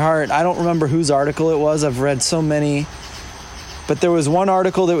broke my heart, I don't remember whose article it was. I've read so many. But there was one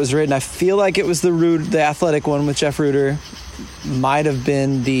article that was written, I feel like it was the Athletic one with Jeff Ruder. Might have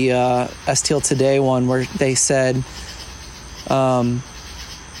been the STL Today one where they said, how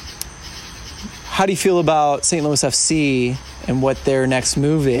do you feel about St. Louis FC and what their next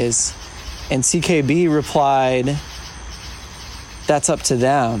move is? And CKB replied, that's up to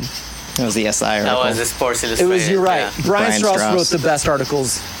them. That was the SI article. That was the Sports Illustrated. You're right. Yeah. Brian Strauss wrote the best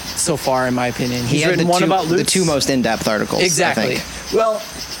articles so far, in my opinion. He's written one about Lutz. The two most in-depth articles. Exactly. Well,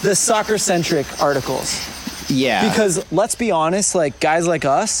 the soccer-centric articles. Yeah. Because let's be honest, like guys like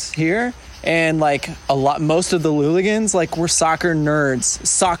us here and like most of the Luligans, like we're soccer nerds.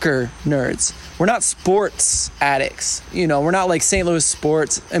 We're not sports addicts. You know, we're not like St. Louis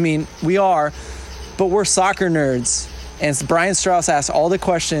sports. I mean, we are, but we're soccer nerds. And Brian Strauss asked all the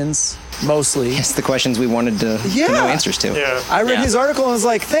questions, mostly. It's the questions we wanted to know answers to. Yeah. I read his article and was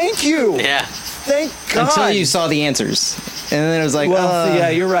like, thank you. Yeah. Thank God. Until you saw the answers. And then it was like, well, yeah,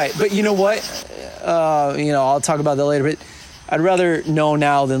 you're right. But you know what? I'll talk about that later, but I'd rather know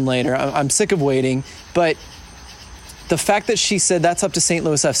now than later. I'm sick of waiting. But the fact that she said that's up to St.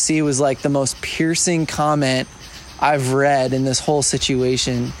 Louis FC was like the most piercing comment I've read in this whole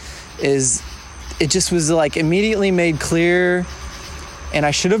situation. It just was like immediately made clear, and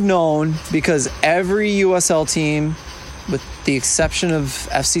I should have known, because every USL team, with the exception of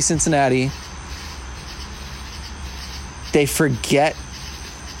FC Cincinnati, they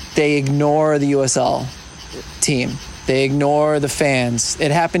ignore the USL team. They ignore the fans.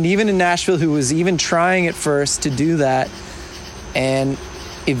 It happened even in Nashville, who was even trying at first to do that. And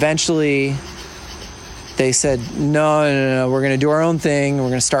eventually they said, no, we're going to do our own thing. We're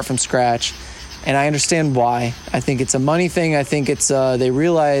going to start from scratch. And I understand why. I think it's a money thing. I think it's they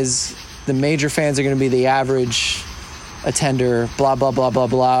realize the major fans are going to be the average attender, blah, blah, blah, blah,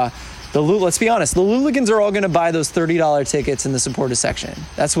 blah. Let's be honest, the Luligans are all going to buy those $30 tickets in the supporter section.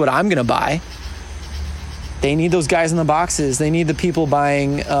 That's what I'm going to buy. They need those guys in the boxes. They need the people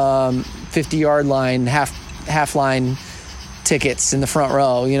buying 50-yard line, half line tickets in the front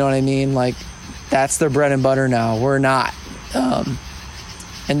row. You know what I mean? Like, that's their bread and butter now. We're not.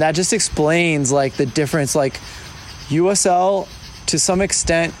 And that just explains, like, the difference. Like, USL, to some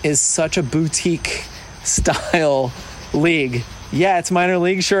extent, is such a boutique-style league. Yeah, it's minor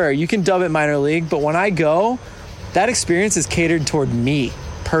league, sure. You can dub it minor league, but when I go, that experience is catered toward me,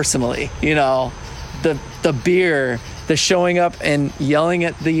 personally. You know, the beer, the showing up and yelling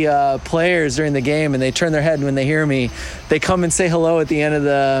at the players during the game, and they turn their head when they hear me. They come and say hello at the end of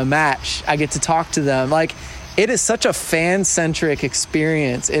the match. I get to talk to them. Like, it is such a fan-centric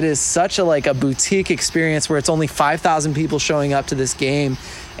experience. It is such a boutique experience where it's only 5,000 people showing up to this game,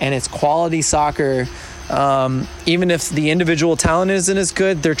 and it's quality soccer. Even if the individual talent isn't as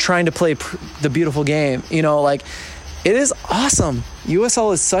good, they're trying to play the beautiful game. You know, like, it is awesome.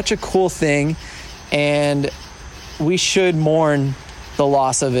 USL is such a cool thing, and we should mourn the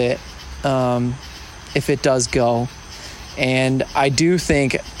loss of it if it does go. And I do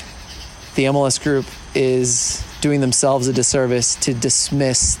think the MLS group is doing themselves a disservice to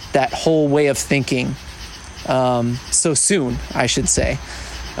dismiss that whole way of thinking so soon, I should say,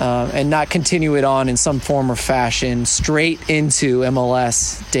 and not continue it on in some form or fashion straight into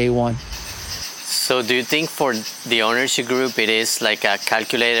MLS day one. So do you think for the ownership group it is like a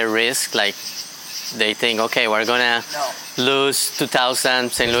calculated risk? Like, they think, okay, we're going to lose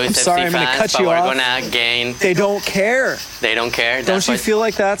 2,000 St. Louis FC fans, but we're going to gain... They don't care. They don't care? Don't you feel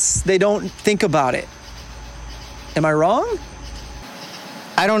like they don't think about it? Am I wrong?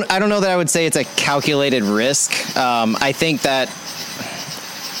 I don't know that I would say it's a calculated risk. I think that,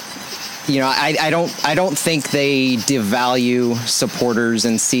 you know, I don't think they devalue supporters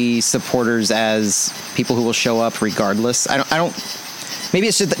and see supporters as people who will show up regardless. I don't. Maybe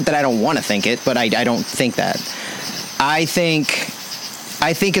it's just that I don't want to think it, but I don't think that. I think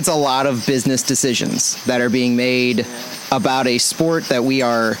it's a lot of business decisions that are being made about a sport that we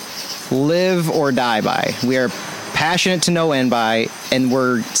are live or die by. We are passionate to no end by, and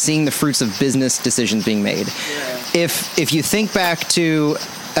we're seeing the fruits of business decisions being made. Yeah. If you think back to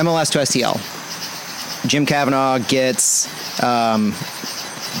MLS to STL, Jim Kavanaugh gets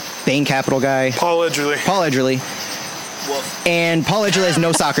Bain Capital guy. Paul Edgerly. And Paul Edgerly has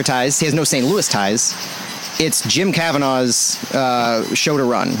no soccer ties. He has no St. Louis ties. It's Jim Kavanaugh's show to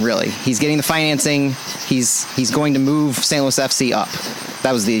run, really. He's getting the financing. He's going to move St. Louis FC up.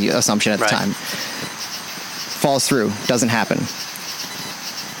 That was the assumption at the time. Falls through. Doesn't happen.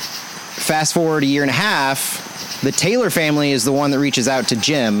 Fast forward a year and a half, the Taylor family is the one that reaches out to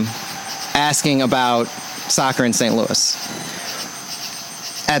Jim asking about soccer in St. Louis.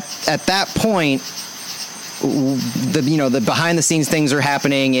 At that point, the behind the scenes things are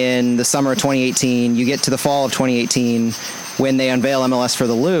happening in the summer of 2018. You get to the fall of 2018 when they unveil MLS for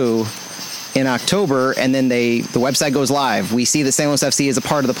the Lou in October, and then the website goes live. We see that St. Louis FC is a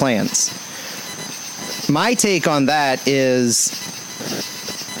part of the plans. My take on that is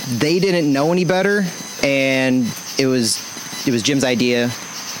they didn't know any better, and it was Jim's idea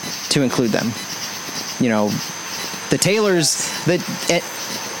to include them. You know, the Taylors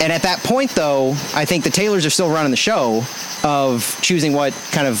and at that point, though, I think the Taylors are still running the show. of choosing what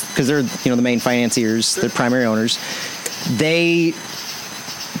kind of, because they're the main financiers, the primary owners. They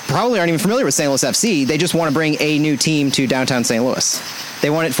probably aren't even familiar with St. Louis FC. They just want to bring a new team to downtown St. Louis. They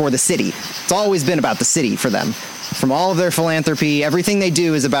want it for the city. It's always been about the city for them. From all of their philanthropy, everything they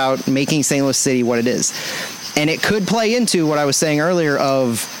do is about making St. Louis City what it is. And it could play into what I was saying earlier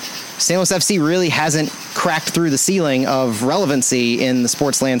of St. Louis FC really hasn't cracked through the ceiling of relevancy in the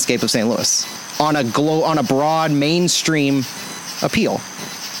sports landscape of St. Louis on a broad mainstream appeal.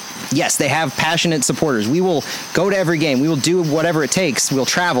 Yes, they have passionate supporters. We will go to every game. We will do whatever it takes. We'll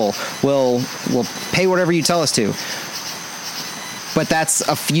travel. We'll pay whatever you tell us to. But that's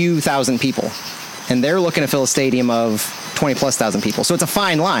a few thousand people. And they're looking to fill a stadium of 20-plus thousand people. So it's a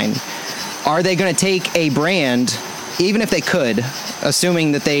fine line. Are they going to take a brand, even if they could,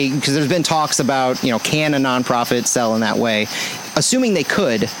 assuming that because there's been talks about, can a nonprofit sell in that way? Assuming they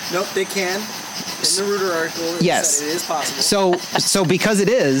could. Nope, they can. In the Reuter article, yes, said it is possible. So because it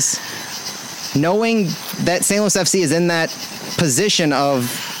is, knowing that St. Louis FC is in that position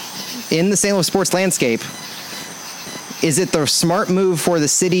in the St. Louis sports landscape, is it the smart move for the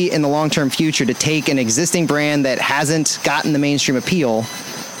city in the long-term future to take an existing brand that hasn't gotten the mainstream appeal,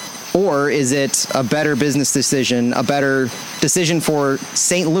 or is it a better business decision, a better decision for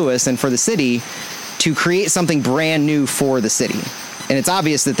St. Louis and for the city to create something brand new for the city? And it's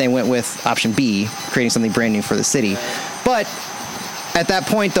obvious that they went with option B, creating something brand new for the city. But at that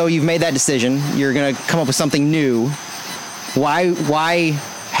point, though, you've made that decision. You're going to come up with something new. Why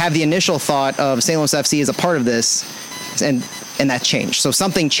have the initial thought of St. Louis FC as a part of this? And that changed. So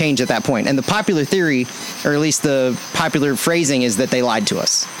something changed at that point. And the popular theory, or at least the popular phrasing, is that they lied to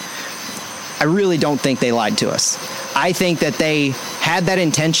us. I really don't think they lied to us. I think that they had that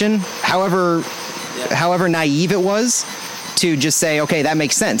intention, however naive it was, to just say, okay, that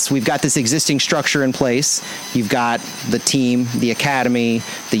makes sense. We've got this existing structure in place. You've got the team, the academy,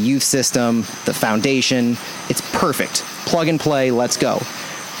 the youth system, the foundation. It's perfect. Plug and play, let's go.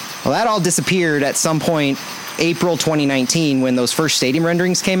 Well, that all disappeared at some point, April 2019, when those first stadium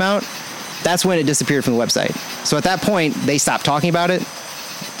renderings came out. That's when it disappeared from the website. So at that point, they stopped talking about it.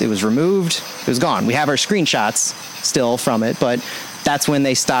 It was removed. It was gone. We have our screenshots still from it, but that's when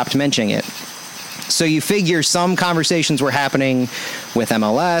they stopped mentioning it. So you figure some conversations were happening with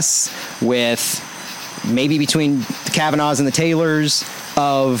MLS, with maybe between the Kavanaughs and the Taylors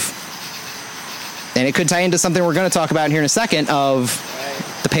and it could tie into something we're going to talk about here in a second, of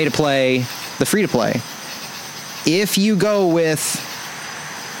the pay-to-play, the free-to-play. If you go with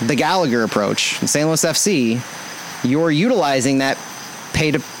the Gallagher approach in St. Louis FC, you're utilizing that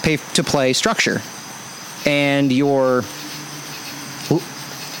pay-to-play structure. And you're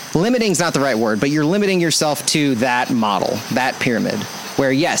limiting is not the right word, but you're limiting yourself to that model, that pyramid,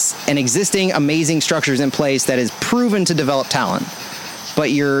 where, yes, an existing amazing structure is in place that is proven to develop talent,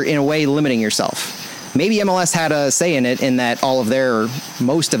 but you're, in a way, limiting yourself. Maybe MLS had a say in it, in that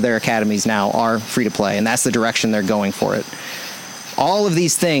most of their academies now are free-to-play, and that's the direction they're going for it. All of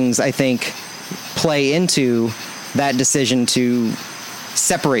these things, I think, play into that decision to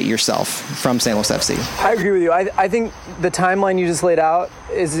separate yourself from St. Louis FC. I agree with you. I think the timeline you just laid out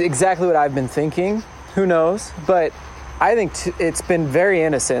is exactly what I've been thinking. Who knows? But I think it's been very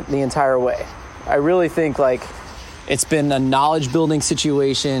innocent the entire way. I really think it's been a knowledge-building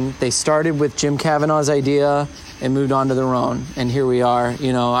situation. They started with Jim Kavanaugh's idea and moved on to their own, and here we are.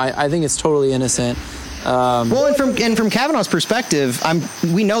 I think it's totally innocent. And from Kavanaugh's perspective,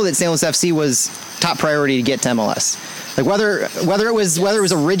 we know that St. Louis FC was top priority to get to MLS. Whether it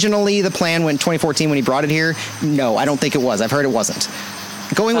was originally the plan when 2014 when he brought it here, no, I don't think it was. I've heard it wasn't.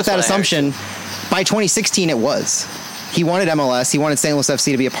 Going with that assumption, by 2016 it was. He wanted MLS. He wanted St. Louis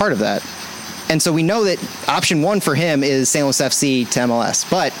FC to be a part of that. And so we know that option one for him is St. Louis FC to MLS.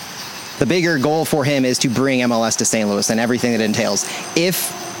 But the bigger goal for him is to bring MLS to St. Louis and everything that it entails.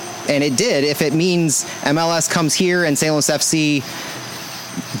 If it means MLS comes here and St. Louis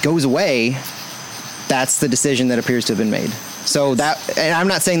FC goes away, that's the decision that appears to have been made. So and I'm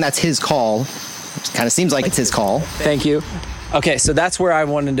not saying that's his call. It kind of seems like it's his call. Thank you. Okay, so that's where I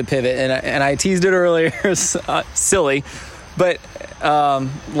wanted to pivot, and I teased it earlier. Silly, but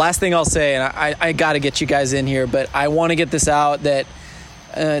last thing I'll say, and I got to get you guys in here, but I want to get this out that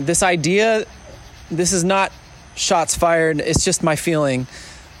this idea, this is not shots fired. It's just my feeling.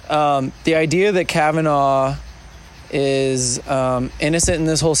 The idea that Kavanaugh is innocent in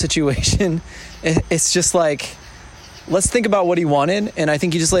this whole situation. It's just let's think about what he wanted, and I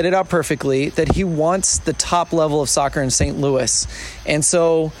think you just laid it out perfectly, that he wants the top level of soccer in St. Louis. And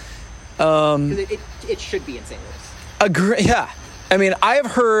so... it should be in St. Louis. Agree, yeah. I mean, I have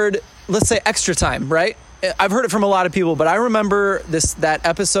heard, let's say, Extra Time, right? I've heard it from a lot of people, but I remember that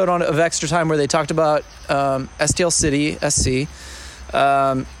episode of Extra Time where they talked about STL City, SC.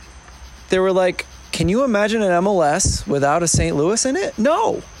 They were like, can you imagine an MLS without a St. Louis in it?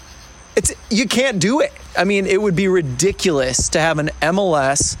 No. You can't do it. I mean, it would be ridiculous to have an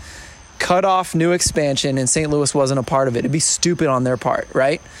MLS cut off new expansion and St. Louis wasn't a part of it. It'd be stupid on their part,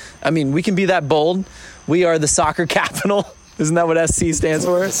 right? I mean, we can be that bold. We are the soccer capital. Isn't that what SC stands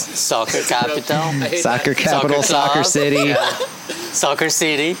for? Soccer capital. Soccer capital, soccer club. city. Yeah. Soccer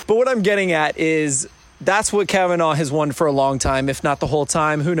city. But what I'm getting at is that's what Kavanaugh has won for a long time, if not the whole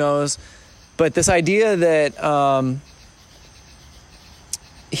time. Who knows? But this idea that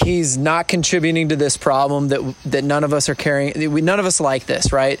he's not contributing to this problem, that none of us are carrying, none of us like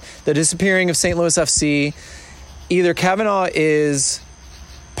this, right? The disappearing of St. Louis FC, either Kavanaugh is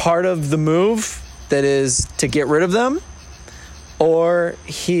part of the move that is to get rid of them, or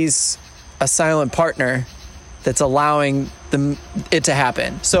he's a silent partner that's allowing it to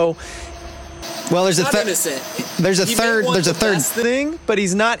happen. So, well, there's a third thing, but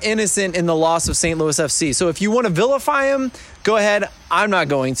he's not innocent in the loss of St. Louis FC. So if you want to vilify him, go ahead. I'm not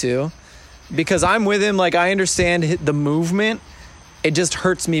going to, because I'm with him. Like, I understand the movement. It just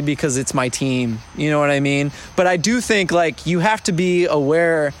hurts me because it's my team. You know what I mean? But I do think, like, you have to be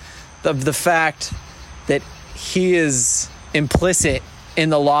aware of the fact that he is implicit in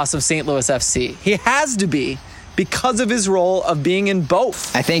the loss of St. Louis FC. He has to be, because of his role of being in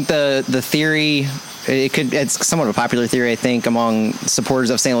both. I think the theory, it's somewhat of a popular theory, I think, among supporters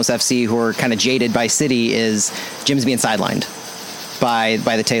of St. Louis FC who are kind of jaded by City, is Jim's being sidelined by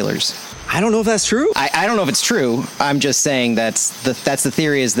the Taylors. I don't know if that's true. I don't know if it's true. I'm just saying that's the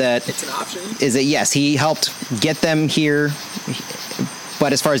theory, is that It's an option. Is that, yes, he helped get them here,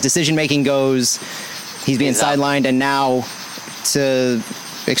 but as far as decision making goes, he's being sidelined. And now, to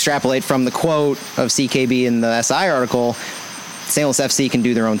extrapolate from the quote of CKB in the SI article, St. Louis FC can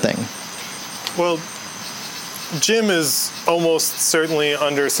do their own thing. Well, Jim is almost certainly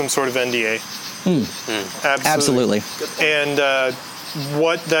under some sort of NDA. Absolutely. And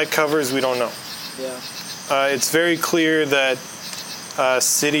what that covers, we don't know. Yeah. It's very clear that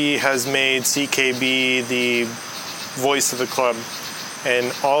City has made CKB the voice of the club,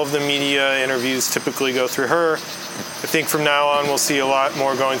 and all of the media interviews typically go through her. I think from now on we'll see a lot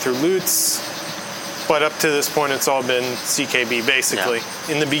more going through Lutz, but up to this point it's all been CKB basically.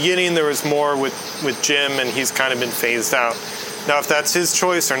 Yeah. In the beginning there was more with Jim, and he's kind of been phased out. Now if that's his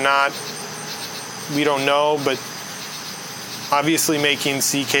choice or not, we don't know, but obviously making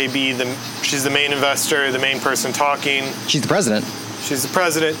CKB she's the main investor, the main person talking. She's the president. She's the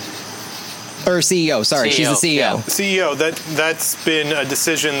president. Or CEO, sorry. CEO, She's the CEO. yeah. CEO, that's been a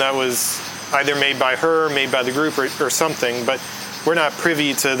decision that was either made by her, made by the group, or something, but we're not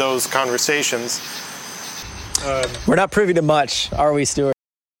privy to those conversations. We're not privy to much, are we, Stuart?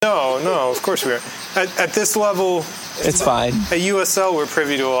 No, of course we are. At this level, It's fine. at USL we're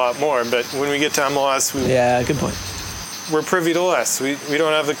privy to a lot more, but when we get to MLS, Yeah, good point. we're privy to less. We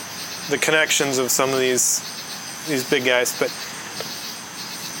don't have the connections of some of these big guys, but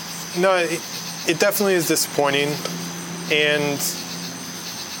no, it definitely is disappointing. And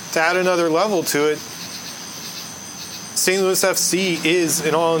to add another level to it, St. Louis FC is,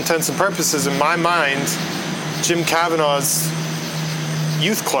 in all intents and purposes, in my mind, Jim Kavanaugh's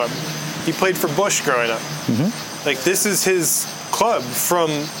youth club. He played for Bush growing up. Mm-hmm. Like, this is his club from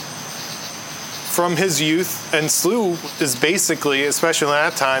his youth, and SLU is basically, especially at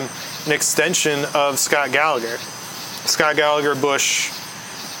that time, an extension of Scott Gallagher. Scott Gallagher, Bush,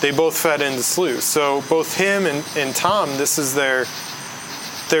 they both fed into SLU. So both him and Tom, this is their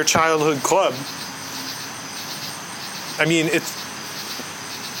childhood club. I mean,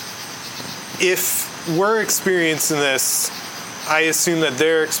 if we're experiencing this, I assume that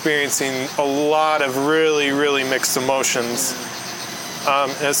they're experiencing a lot of really, really mixed emotions.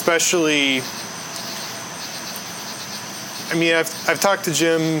 Especially, I mean, I've talked to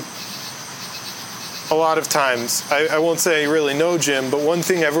Jim a lot of times. I won't say I really know Jim, but one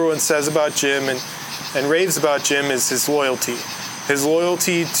thing everyone says about Jim and raves about Jim is his loyalty. His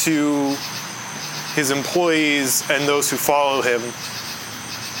loyalty to his employees and those who follow him.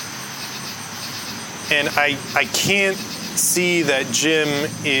 And I can't see that Jim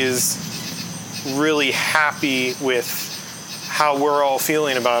is really happy with how we're all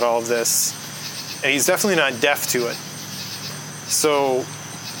feeling about all of this. And he's definitely not deaf to it. So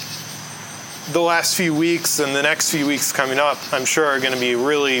the last few weeks and the next few weeks coming up, I'm sure are going to be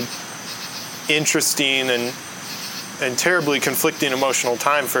really interesting and terribly conflicting emotional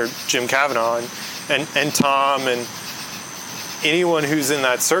time for Jim Kavanaugh and Tom and anyone who's in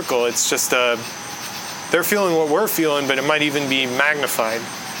that circle. It's just they're feeling what we're feeling, but it might even be magnified.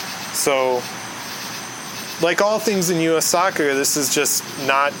 So, like all things in U.S. soccer, this is just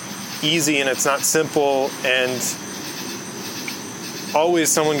not easy and it's not simple, and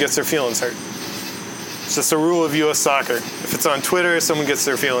always someone gets their feelings hurt. It's just a rule of U.S. soccer. If it's on Twitter, someone gets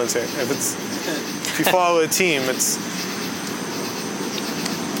their feelings hurt. If you follow a team, it's...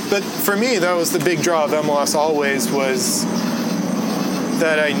 But for me, that was the big draw of MLS always, was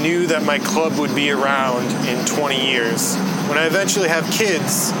that I knew that my club would be around in 20 years. When I eventually have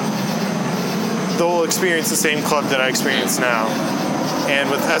kids, they'll experience the same club that I experience now. And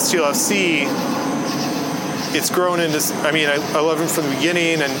with STLFC, it's grown into, I mean, I love them from the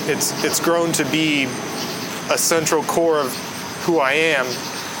beginning, and it's grown to be a central core of who I am.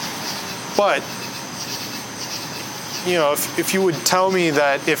 But, you know, if you would tell me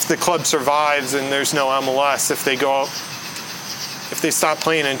that if the club survives and there's no MLS, if they stop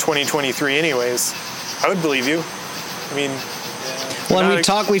playing in 2023 anyways, I would believe you. I mean... Well,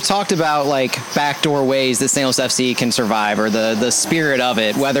 and we've talked about like backdoor ways that St. Louis FC can survive, or the spirit of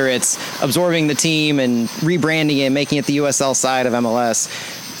it, whether it's absorbing the team and rebranding it, making it the USL side of MLS.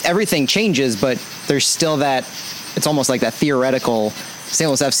 Everything changes, but there's still that, it's almost like that theoretical St.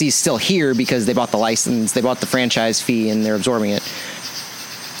 Louis FC is still here because they bought the license, they bought the franchise fee, and they're absorbing it.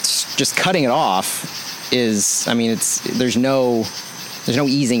 Just cutting it off is, I mean, there's no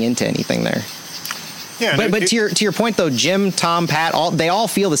easing into anything there. Yeah, but to your point though, Jim, Tom, Pat, they all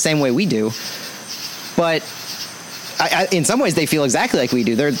feel the same way we do. But in some ways, they feel exactly like we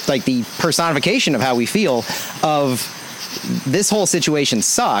do. They're like the personification of how we feel. Of this whole situation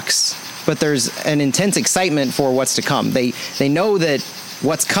sucks, but there's an intense excitement for what's to come. They know that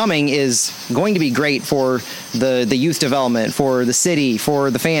what's coming is going to be great for the youth development, for the city, for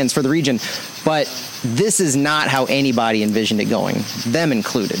the fans, for the region. But this is not how anybody envisioned it going, them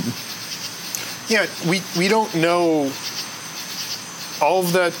included. Yeah, we don't know. All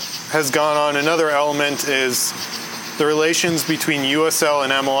of that has gone on. Another element is the relations between USL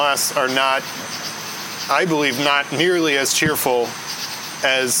and MLS are not, I believe, not nearly as cheerful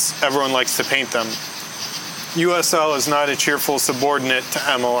as everyone likes to paint them. USL is not a cheerful subordinate to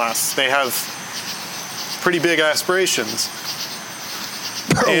MLS. They have pretty big aspirations.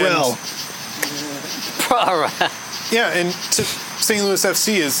 Well. Yeah, and St. Louis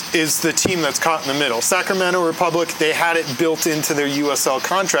FC is the team that's caught in the middle. Sacramento Republic, they had it built into their USL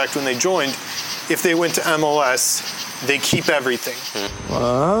contract when they joined. If they went to MLS, they keep everything.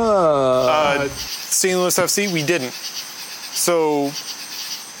 St. Louis FC, we didn't. So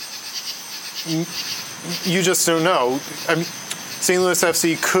you just don't know. I mean, St. Louis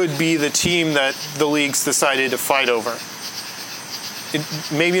FC could be the team that the leagues decided to fight over.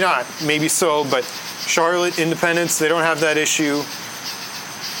 Maybe not, maybe so, but Charlotte, Independence, they don't have that issue.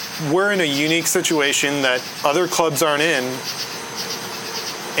 We're in a unique situation that other clubs aren't in,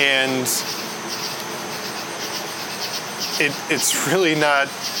 and it's really not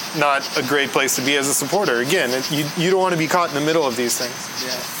a great place to be as a supporter. Again, you don't want to be caught in the middle of these things.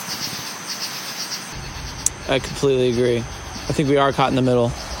 Yeah. I completely agree. I think we are caught in the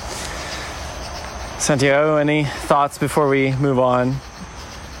middle. Santiago, any thoughts before we move on?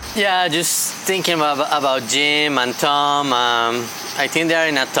 Yeah, just thinking about Jim and Tom. I think they are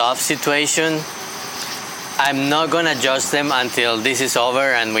in a tough situation. I'm not going to judge them until this is over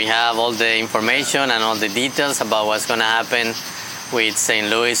and we have all the information and all the details about what's going to happen with St.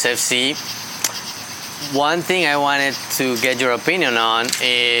 Louis FC. One thing I wanted to get your opinion on,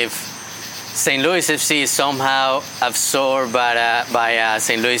 if St. Louis FC is somehow absorbed by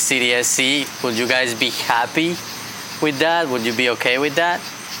St. Louis City SC, would you guys be happy with that? Would you be okay with that?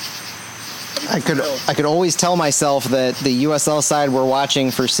 I could always tell myself that the USL side we're watching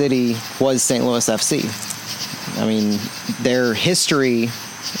for City was St. Louis FC. I mean, their history,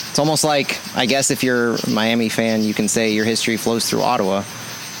 it's almost like, I guess if you're a Miami fan, you can say your history flows through Ottawa.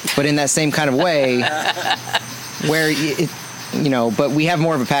 But in that same kind of way, where but we have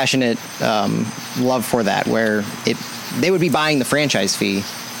more of a passionate love for that, where they would be buying the franchise fee.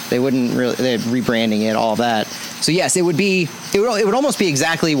 They wouldn't really, they're rebranding it, all that. So yes, it would almost be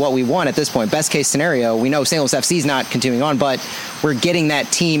exactly what we want at this point. Best case scenario, we know St. Louis FC is not continuing on, but we're getting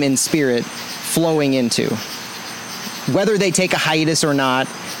that team in spirit flowing into. Whether they take a hiatus or not,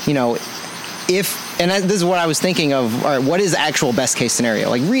 this is what I was thinking of, all right, what is the actual best case scenario?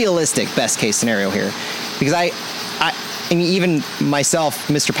 Like realistic best case scenario here. Because I mean, even myself,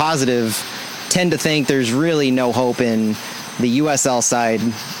 Mr. Positive, tend to think there's really no hope in the USL side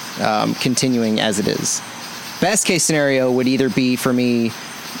continuing as it is. Best case scenario would either be for me,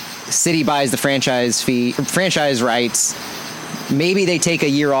 City buys the franchise rights, maybe they take a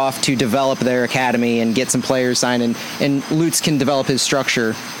year off to develop their academy and get some players signed, and Lutz can develop his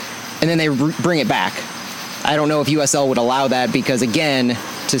structure, and then they bring it back. I don't know if USL would allow that because, again,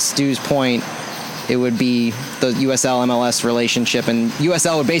 to Stu's point, it would be the USL-MLS relationship, and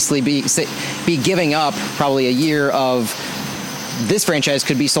USL would basically be giving up probably a year of this franchise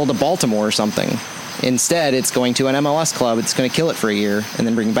could be sold to Baltimore or something. Instead, it's going to an MLS club. It's going to kill it for a year and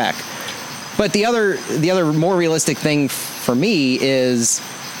then bring it back. But the other more realistic thing for me is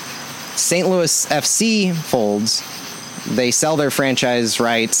St. Louis FC folds. They sell their franchise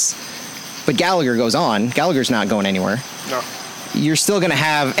rights, but Gallagher goes on. Gallagher's not going anywhere. No. You're still going to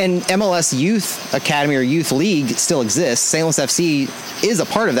have, and MLS Youth Academy or Youth League still exists. St. Louis FC is a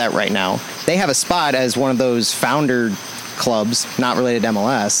part of that right now. They have a spot as one of those founder clubs, not related to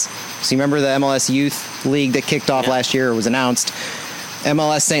MLS. So you remember the MLS Youth League that kicked off last year or was announced?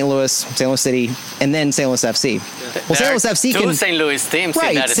 MLS St. Louis City, and then St. Louis FC. Yeah. Well, St. Louis FC can... St. Louis teams right,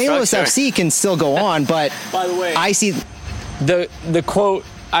 in that St. Louis FC can still go on, but by the way, I see... The quote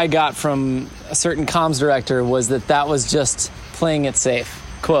I got from a certain comms director was that was just playing it safe.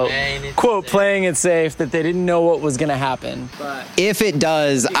 Playing it safe, that they didn't know what was going to happen. But if it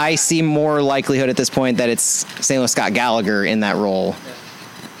does, I see more likelihood at this point that it's St. Louis Scott Gallagher in that role.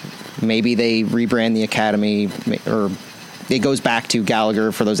 Yeah. Maybe they rebrand the academy, or it goes back to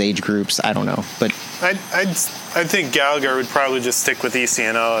Gallagher for those age groups. I don't know, but I think Gallagher would probably just stick with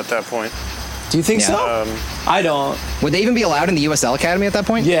ECNL at that point. Do you think so? I don't. Would they even be allowed in the USL Academy at that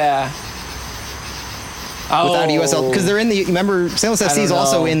point? Yeah. Without USL, because they're in the. Remember, St. Louis FC is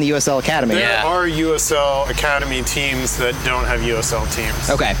also in the USL Academy. There are USL Academy teams that don't have USL teams.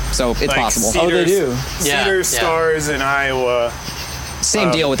 Okay, so it's possible. They do. Cedar Stars in Iowa.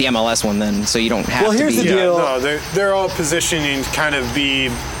 Same deal with the MLS one, then, so you don't have to be. Well, here's the deal. No, they're all positioning to kind of be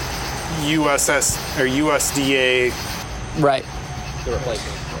USS or USDA. Right. The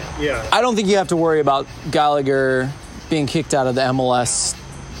replacement. Yeah. I don't think you have to worry about Gallagher being kicked out of the MLS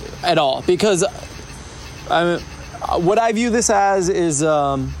at all, because what I view this as is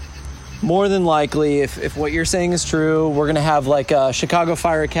more than likely, if what you're saying is true, we're going to have like a Chicago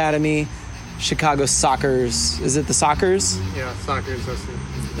Fire Academy, Chicago Sockers. Is it the Sockers? Yeah, Sockers SC.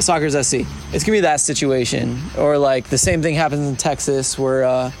 Sockers SC. It's going to be that situation. Or like the same thing happens in Texas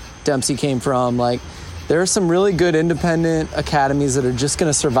where Dempsey came from. Like, there are some really good independent academies that are just going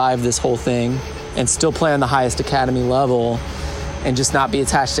to survive this whole thing and still play on the highest academy level and just not be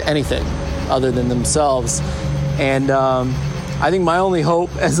attached to anything other than themselves. And I think my only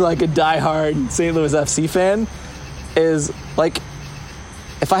hope as like a diehard St. Louis FC fan is like,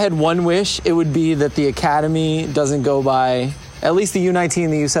 if I had one wish, it would be that the academy doesn't go by, at least the U19,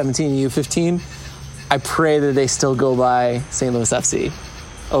 the U17, the U15. I pray that they still go by St. Louis FC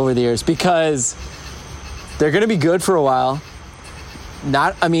over the years, because they're going to be good for a while.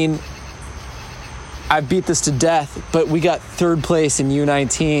 I beat this to death, but we got third place in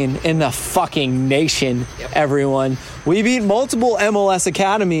U19 in the fucking nation, everyone. We beat multiple MLS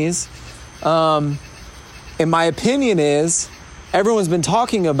academies. And my opinion is, everyone's been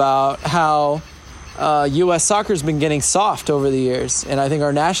talking about how U.S. soccer's been getting soft over the years. And I think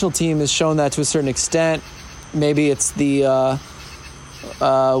our national team has shown that to a certain extent. Maybe it's the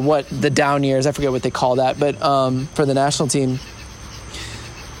down years. I forget what they call that, but for the national team.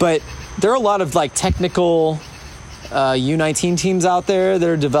 But there are a lot of like technical U19 teams out there that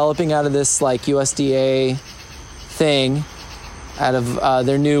are developing out of this like USDA thing, out of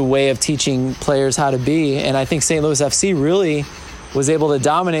their new way of teaching players how to be. And I think St. Louis FC really was able to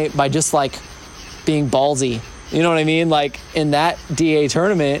dominate by just like being ballsy. You know what I mean? Like in that DA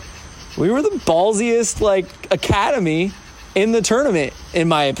tournament, we were the ballsiest like academy in the tournament, in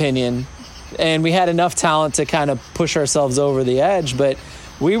my opinion. And we had enough talent to kind of push ourselves over the edge, but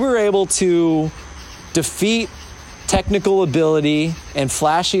we were able to defeat technical ability and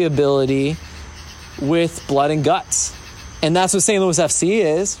flashy ability with blood and guts. And that's what St. Louis FC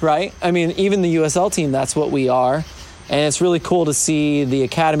is, right? I mean, even the USL team, that's what we are. And it's really cool to see the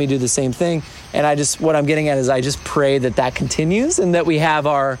academy do the same thing. And what I'm getting at is I just pray that continues and that we have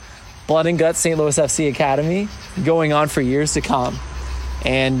our blood and guts St. Louis FC Academy going on for years to come.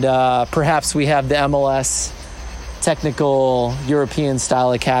 And perhaps we have the MLS technical European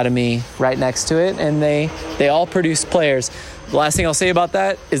style academy right next to it, and they all produce players. The last thing I'll say about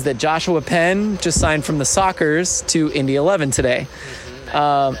that is that Joshua Penn just signed from the Sockers to Indy 11 today.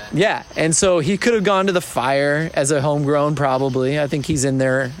 And so he could have gone to the Fire as a homegrown, probably. I think he's in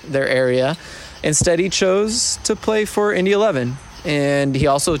their area. Instead, he chose to play for Indy 11, and he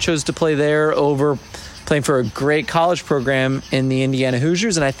also chose to play there over playing for a great college program in the Indiana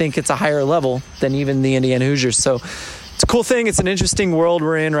Hoosiers, and I think it's a higher level than even the Indiana Hoosiers. So it's a cool thing. It's an interesting world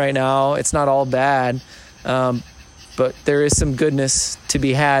we're in right now. It's not all bad, but there is some goodness to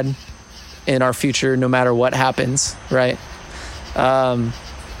be had in our future, no matter what happens, right? But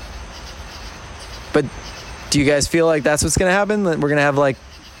do you guys feel like that's what's going to happen? That we're going to have like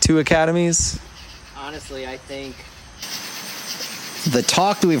 2 academies? Honestly, I think the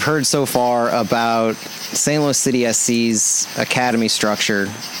talk that we've heard so far about St. Louis City SC's academy structure,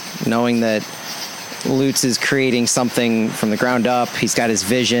 knowing that Lutz is creating something from the ground up, he's got his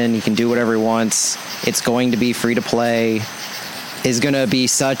vision, he can do whatever he wants, it's going to be free to play, is going to be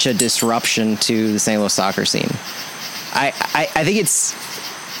such a disruption to the St. Louis soccer scene. I think it's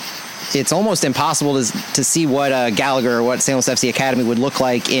almost impossible to see what Gallagher or what St. Louis FC Academy would look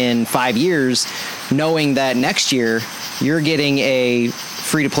like in 5 years, knowing that next year you're getting a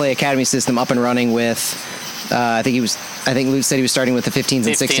free-to-play academy system up and running with, I think Lutz said he was starting with the 15s and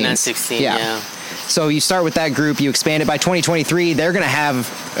 16s. 15 and 16, yeah. So you start with that group, you expand it. By 2023, they're going to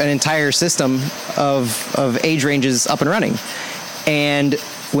have an entire system of age ranges up and running. And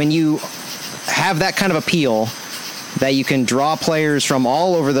when you have that kind of appeal, that you can draw players from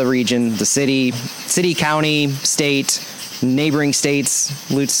all over the region, the city, county, state, neighboring states,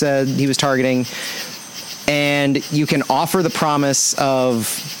 Lutz said he was targeting, and you can offer the promise of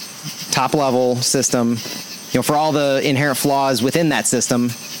top-level system, for all the inherent flaws within that system.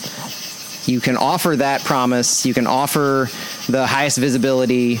 You can offer that promise, you can offer the highest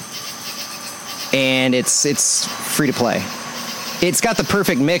visibility, and it's free to play. It's got the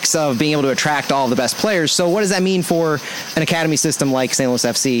perfect mix of being able to attract all the best players. So what does that mean for an academy system like St. Louis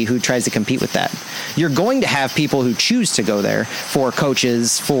FC who tries to compete with that? You're going to have people who choose to go there for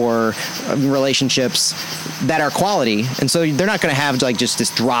coaches, for relationships that are quality. And so they're not going to have like just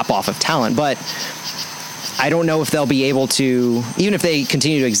this drop off of talent. But I don't know if they'll be able to, even if they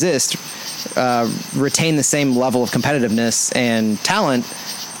continue to exist, retain the same level of competitiveness and talent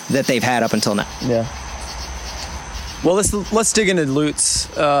that they've had up until now. Yeah. Well, let's dig into Lutz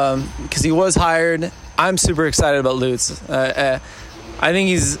because he was hired. I'm super excited about Lutz. I think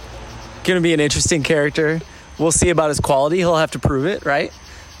he's going to be an interesting character. We'll see about his quality. He'll have to prove it, right?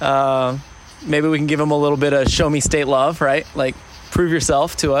 Maybe we can give him a little bit of show me state love, right? Like prove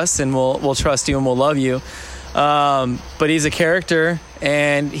yourself to us, and we'll trust you and we'll love you. But he's a character,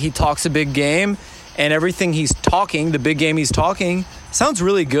 and he talks a big game, and everything he's talking, the big game he's talking, sounds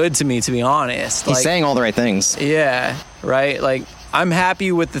really good to me, to be honest. He's saying all the right things. Yeah, right? Like, I'm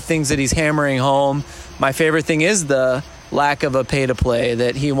happy with the things that he's hammering home. My favorite thing is the lack of a pay-to-play,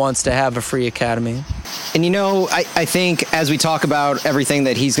 that he wants to have a free academy. And, I think as we talk about everything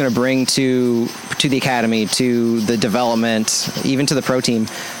that he's going to bring to the academy, to the development, even to the pro team,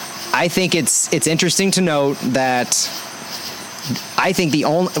 I think it's interesting to note that I think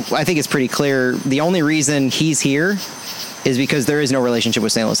it's pretty clear the only reason he's here is because there is no relationship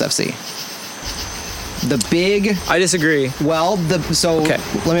with St. Louis FC. I disagree. Well, okay.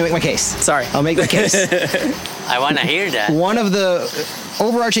 Let me make my case. Sorry. I'll make my case. I want to hear that. One of the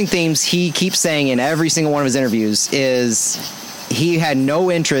overarching themes he keeps saying in every single one of his interviews is he had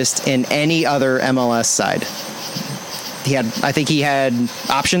no interest in any other MLS side. I think he had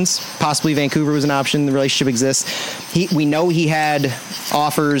options. Possibly Vancouver was an option. The relationship exists. We know he had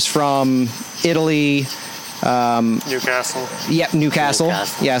offers from Italy, Newcastle. Yeah, Newcastle.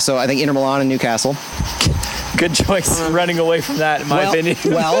 Yeah, so I think Inter Milan and Newcastle. Good choice running away from that, in my opinion.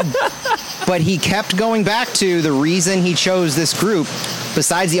 But he kept going back to the reason he chose this group,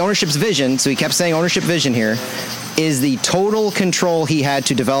 besides the ownership's vision, so he kept saying ownership vision here, is the total control he had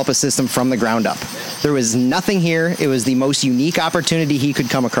to develop a system from the ground up. There was nothing here. It was the most unique opportunity he could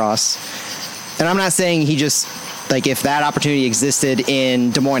come across. And I'm not saying he just, if that opportunity existed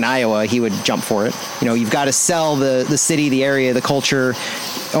in Des Moines, Iowa, he would jump for it. You've got to sell the city, the area, the culture.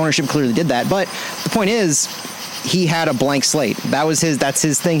 Ownership clearly did that. But the point is, he had a blank slate. That's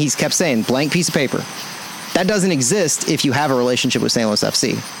his thing. He's kept saying, blank piece of paper. That doesn't exist if you have a relationship with St. Louis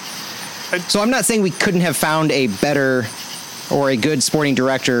FC. So I'm not saying we couldn't have found a better or a good sporting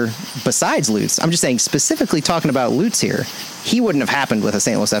director besides Lutz. I'm just saying, specifically talking about Lutz here, he wouldn't have happened with a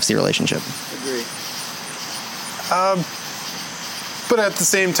St. Louis FC relationship. Agree. But at the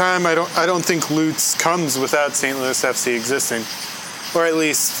same time, I don't think Lutz comes without St. Louis FC existing, or at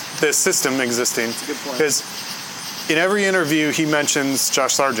least the system existing. Good point. Because in every interview, he mentions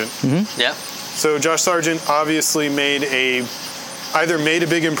Josh Sargent. Mm-hmm. Yeah. So Josh Sargent obviously either made a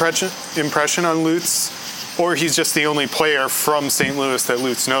big impression on Lutz, or he's just the only player from St. Louis that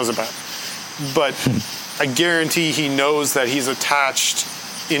Lutz knows about. But I guarantee he knows that he's attached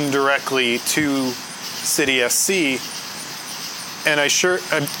indirectly to City SC, and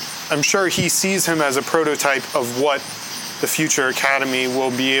I'm sure he sees him as a prototype of what the future academy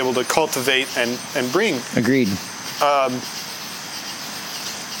will be able to cultivate and bring. Agreed.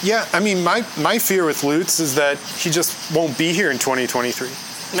 Yeah, I mean, my fear with Lutz is that he just won't be here in 2023.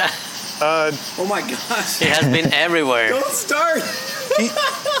 Oh my gosh. He has been everywhere. Don't start.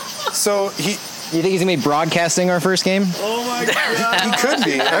 You think he's gonna be broadcasting our first game? Oh my god. He could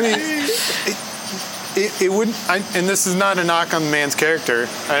be. I mean, it wouldn't. And this is not a knock on the man's character.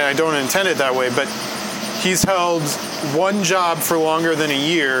 I don't intend it that way. But he's held one job for longer than a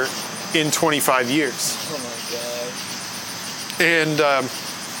year in 25 years. Oh my god. And,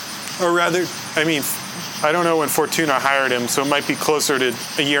 or rather, I mean, I don't know when Fortuna hired him, so it might be closer to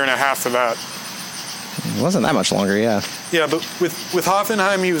a year and a half for that. It wasn't that much longer, yeah. Yeah, but with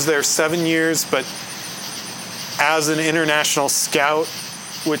Hoffenheim, he was there 7 years, but as an international scout,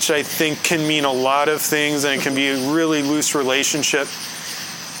 which I think can mean a lot of things, and it can be a really loose relationship.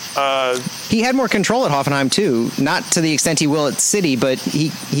 He had more control at Hoffenheim too, not to the extent he will at City, but he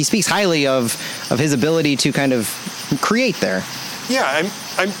speaks highly of his ability to kind of create there. Yeah,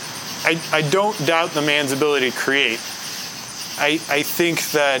 I don't doubt the man's ability to create. I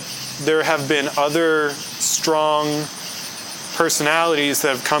think that there have been other strong personalities that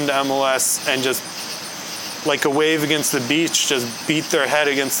have come to MLS and just, like a wave against the beach, just beat their head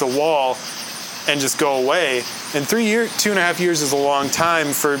against the wall and just go away. And 2.5 years is a long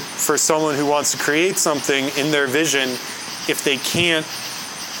time for someone who wants to create something in their vision. If they can't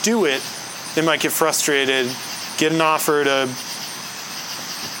do it, they might get frustrated, get an offer to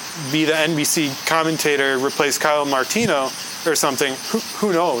be the NBC commentator, replace Kyle Martino or something.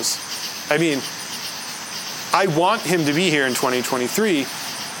 Who knows? I mean, I want him to be here in 2023.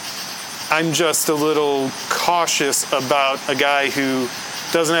 I'm just a little cautious about a guy who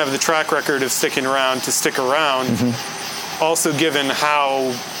doesn't have the track record of sticking around to stick around. Mm-hmm. Also, given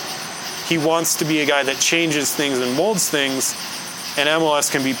how he wants to be a guy that changes things and molds things, and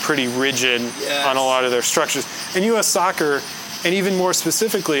MLS can be pretty rigid on a lot of their structures. And U.S. soccer, and even more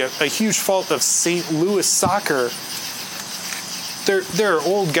specifically, a huge fault of St. Louis soccer, there are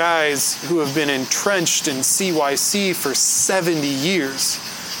old guys who have been entrenched in CYC for 70 years.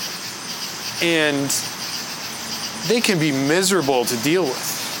 And they can be miserable to deal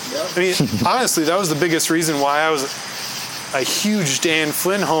with. Yep. I mean, honestly, that was the biggest reason why I was a huge Dan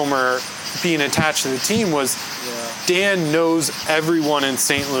Flynn homer being attached to the team was Dan knows everyone in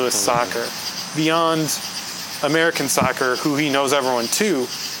St. Louis soccer. Beyond American soccer, who he knows everyone too,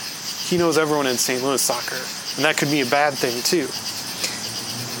 he knows everyone in St. Louis soccer. And that could be a bad thing too.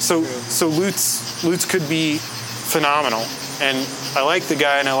 So Lutz could be phenomenal. And I like the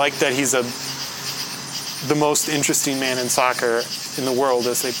guy, and I like that he's the most interesting man in soccer in the world,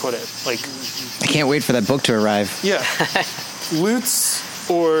 as they put it. Like, I can't wait for that book to arrive. Yeah. Lutz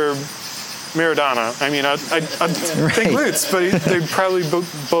or Maradona. I mean, I'd think Lutz, but they're probably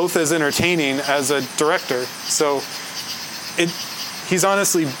both as entertaining as a director. So he's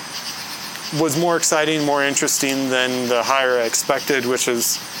honestly was more exciting, more interesting than the hire I expected, which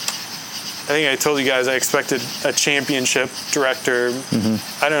is, I think I told you guys I expected a championship director,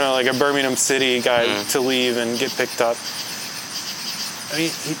 I don't know, like a Birmingham City guy to leave and get picked up. I mean,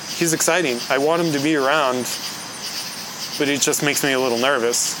 he's exciting. I want him to be around, but it just makes me a little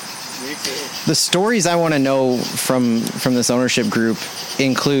nervous. Me too. The stories I want to know from this ownership group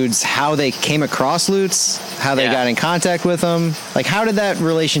includes how they came across Lutz, how they got in contact with him. Like, how did that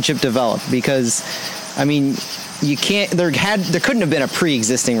relationship develop? Because, I mean, you can't. There couldn't have been a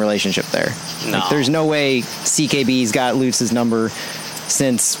pre-existing relationship there. No. Like, there's no way CKB's got Lutz's number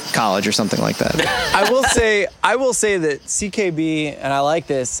since college or something like that. I will say that CKB, and I like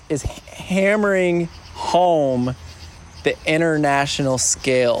this, is hammering home the international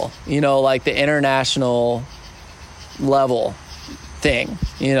scale. You know, like the international level thing.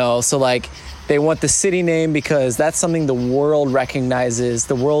 You know, so like they want the city name because that's something the world recognizes.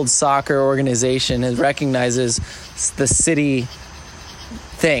 The World Soccer Organization recognizes the city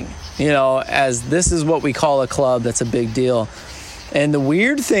thing, you know, as this is what we call a club. That's a big deal. And the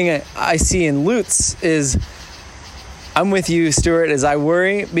weird thing I see in Lutz is, I'm with you, Stuart, as I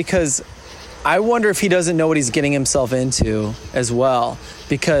worry, because I wonder if he doesn't know what he's getting himself into as well.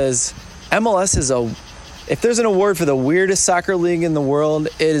 Because MLS is if there's an award for the weirdest soccer league in the world,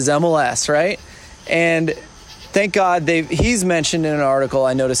 it is MLS, right? And thank God he's mentioned in an article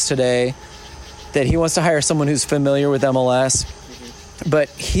I noticed today that he wants to hire someone who's familiar with MLS. But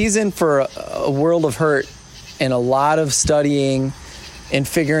he's in for a world of hurt and a lot of studying and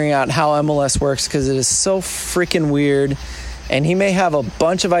figuring out how MLS works, because it is so freaking weird. And he may have a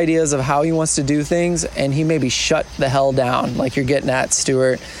bunch of ideas of how he wants to do things, and he may be shut the hell down, like you're getting at,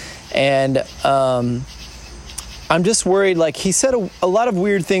 Stuart. And I'm just worried. Like, he said a lot of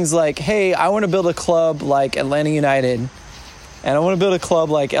weird things like, hey, I want to build a club like Atlanta United, and I want to build a club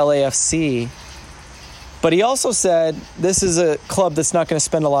like LAFC. But he also said this is a club that's not going to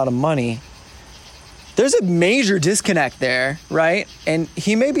spend a lot of money. There's a major disconnect there, right? And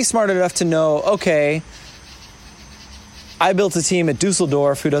he may be smart enough to know, okay, I built a team at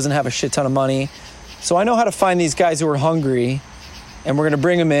Dusseldorf who doesn't have a shit ton of money, so I know how to find these guys who are hungry, and we're going to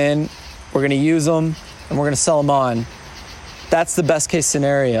bring them in, we're going to use them, and we're going to sell them on. That's the best case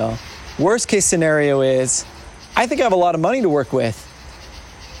scenario. Worst case scenario is, I think I have a lot of money to work with.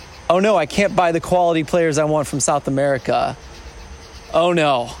 Oh no, I can't buy the quality players I want from South America. Oh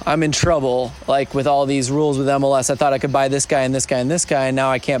no, I'm in trouble. Like, with all these rules with MLS, I thought I could buy this guy and this guy and this guy, and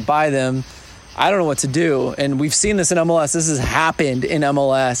now I can't buy them. I don't know what to do. And we've seen this in MLS. This has happened in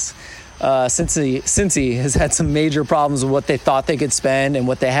MLS. Cincy has had some major problems with what they thought they could spend and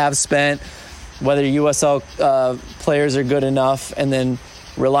what they have spent, whether USL players are good enough, and then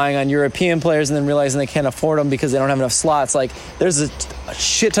relying on European players and then realizing they can't afford them because they don't have enough slots. Like, there's a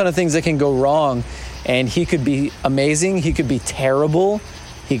shit ton of things that can go wrong. And he could be amazing. He could be terrible.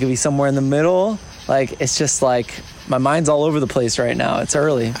 He could be somewhere in the middle. Like, it's just like, my mind's all over the place right now. It's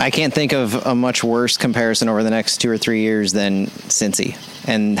early. I can't think of a much worse comparison over the next 2 or 3 years than Cincy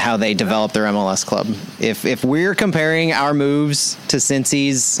and how they developed their MLS club. If we're comparing our moves to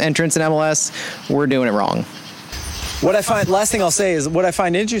Cincy's entrance in MLS, we're doing it wrong. What I find, last thing I'll say is, what I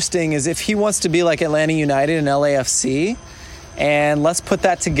find interesting is if he wants to be like Atlanta United and LAFC, and let's put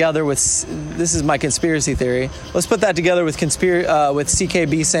that together with, this is my conspiracy theory, let's put that together with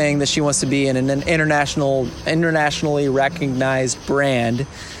CKB saying that she wants to be in an internationally recognized brand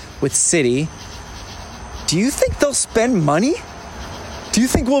with City. Do you think they'll spend money? Do you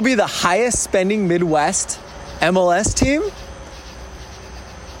think we'll be the highest spending Midwest MLS team?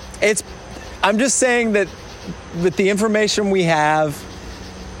 I'm just saying that with the information we have,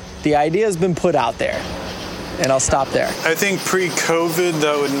 the idea has been put out there. And I'll stop there. I think pre-COVID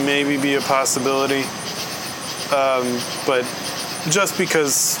that would maybe be a possibility. But just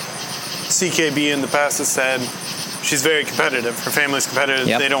because CKB in the past has said she's very competitive, her family's competitive,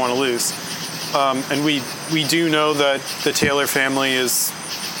 They don't want to lose. And we do know that the Taylor family is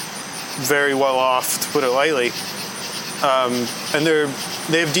very well off, to put it lightly. And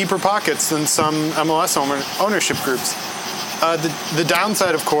they have deeper pockets than some MLS ownership groups. The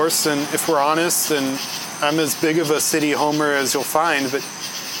downside, of course, and if we're honest, and I'm as big of a City homer as you'll find, but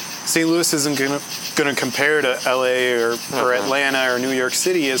St. Louis isn't going to compare to LA or Atlanta or New York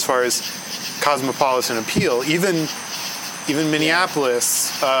City as far as cosmopolitan appeal. Even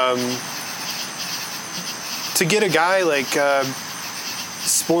Minneapolis. To get a guy like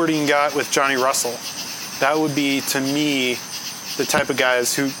Sporting got with Johnny Russell, that would be, to me, the type of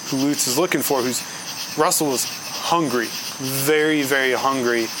guys who Lutz is looking for. Russell was hungry, very, very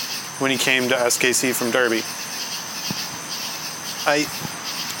hungry when he came to SKC from Derby.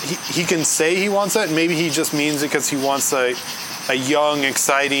 He can say he wants that, and maybe he just means it because he wants a young,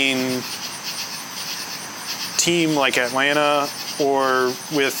 exciting team like Atlanta, or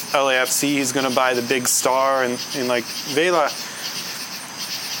with LAFC, he's going to buy the big star and like Vela.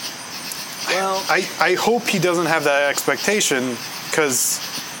 Well, I hope he doesn't have that expectation, because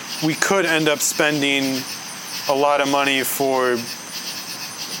we could end up spending a lot of money for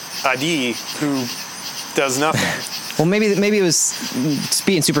Adi, who does nothing. Well, maybe it was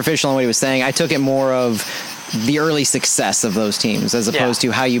being superficial on what he was saying. I took it more of the early success of those teams, as opposed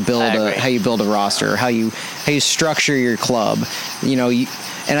to how you build a roster, how you structure your club.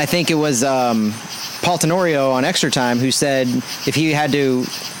 And I think it was Paul Tenorio on Extra Time who said if he had to,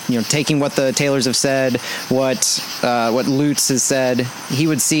 taking what the Taylors have said, what Lutz has said, he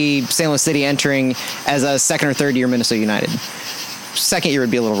would see St. Louis City entering as a second or third year Minnesota United. Second year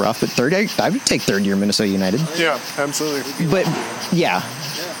would be a little rough, but third, I would take third year Minnesota United. Yeah, absolutely. But yeah,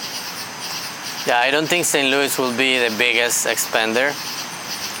 I don't think St. Louis will be the biggest expender.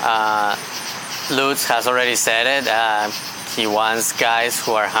 Lutz has already said it. He wants guys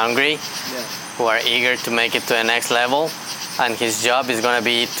who are hungry, who are eager to make it to the next level, and his job is going to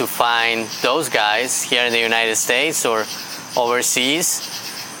be to find those guys here in the United States or overseas.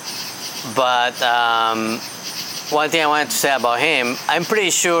 But one thing I wanted to say about him, I'm pretty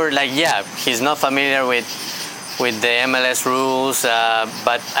sure, he's not familiar with the MLS rules,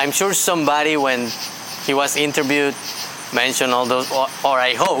 but I'm sure somebody, when he was interviewed, mentioned all those, or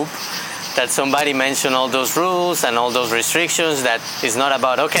I hope that somebody mentioned all those rules and all those restrictions, that it's not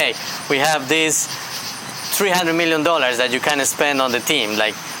about, okay, we have this $300 million that you can spend on the team.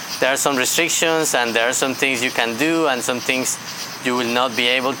 Like, there are some restrictions and there are some things you can do and some things you will not be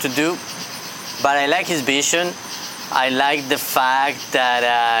able to do. But I like his vision. I like the fact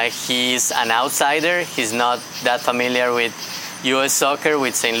that he's an outsider. He's not that familiar with U.S. soccer,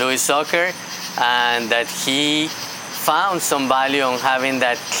 with St. Louis soccer, and that he found some value on having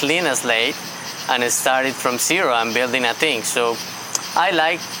that clean slate and started from zero and building a thing. So I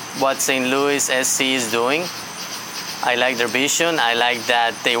like what St. Louis SC is doing. I like their vision. I like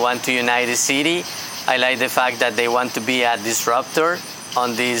that they want to unite the city. I like the fact that they want to be a disruptor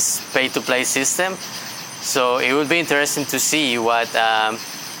on this pay-to-play system. So it will be interesting to see what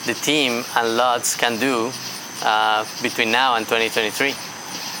the team and Lutz can do between now and 2023.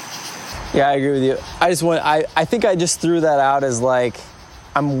 Yeah, I agree with you. I think I just threw that out as like,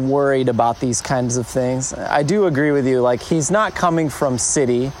 I'm worried about these kinds of things. I do agree with you. Like, he's not coming from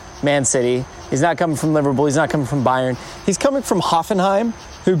Man City. He's not coming from Liverpool. He's not coming from Bayern. He's coming from Hoffenheim,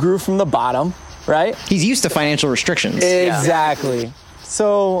 who grew from the bottom, right? He's used to financial restrictions. Exactly. Yeah.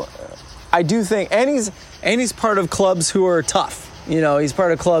 So I do think, and he's part of clubs who are tough. You know, he's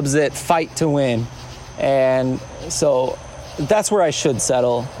part of clubs that fight to win. And so that's where I should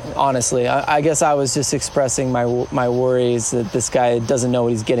settle, honestly. I guess I was just expressing my worries that this guy doesn't know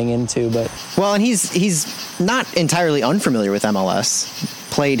what he's getting into. But well, and he's not entirely unfamiliar with MLS.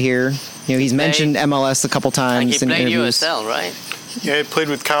 Played here. You know, he's mentioned MLS a couple times. And he in played interviews. USL, right? Yeah, he played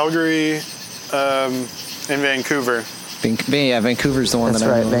with Calgary and Vancouver. Yeah, Vancouver's the one that's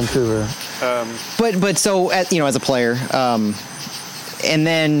that I know. That's right, Vancouver. Vancouver. But so, as a player, and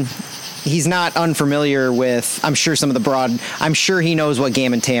then he's not unfamiliar with, I'm sure, some of the I'm sure he knows what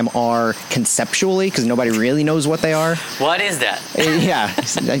Gam and Tam are conceptually, because nobody really knows what they are. What is that? Yeah,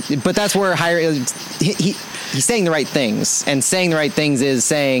 but that's where he's saying the right things, and saying the right things is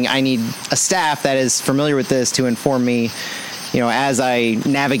saying, I need a staff that is familiar with this to inform me, as I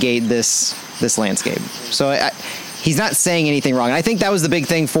navigate this landscape. So he's not saying anything wrong. And I think that was the big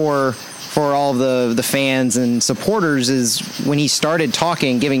thing for all of the fans and supporters, is when he started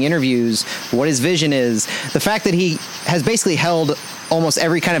talking, giving interviews, what his vision is. The fact that he has basically held almost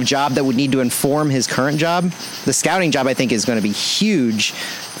every kind of job that would need to inform his current job. The scouting job, I think, is going to be huge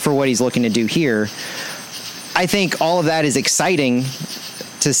for what he's looking to do here. I think all of that is exciting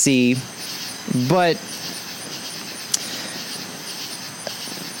to see, but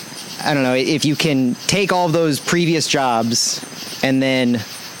I don't know, if you can take all of those previous jobs and then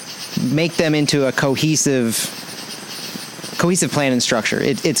make them into a cohesive plan and structure.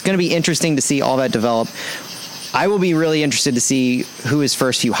 It's going to be interesting to see all that develop. I will be really interested to see who his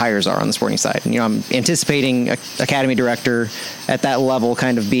first few hires are on the Sporting side. And, I'm anticipating academy director at that level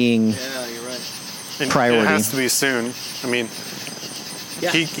kind of being priority. It has to be soon. I mean,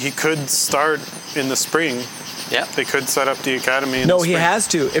 he could start in the spring. Yeah, they could set up the academy. No, he has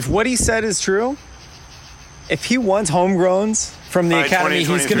to. If what he said is true, if he wants homegrowns from the academy, he's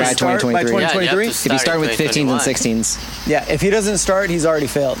going to start by 2023. If he start with 15s and 16s. Yeah, if he doesn't start, he's already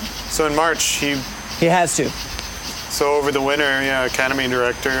failed. So in March, he has to. So over the winter, academy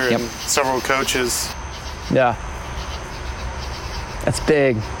director and several coaches. Yeah. That's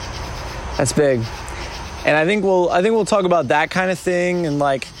big. And I think we'll talk about that kind of thing, and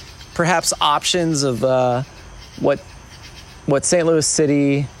like perhaps options of what St. Louis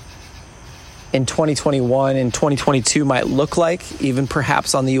City in 2021 and 2022 might look like, even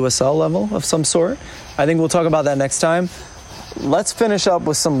perhaps on the USL level of some sort. I think we'll talk about that next time. Let's finish up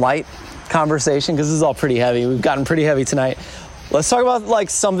with some light conversation, because this is all pretty heavy. We've gotten pretty heavy tonight. Let's talk about like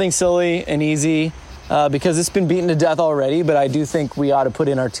something silly and easy, because it's been beaten to death already, but I do think we ought to put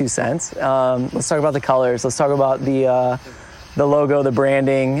in our 2 cents. Let's talk about the colors. Let's talk about the logo, the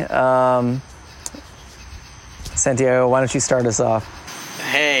branding. Santiago, why don't you start us off?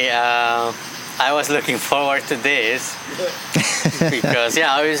 Hey, I was looking forward to this because,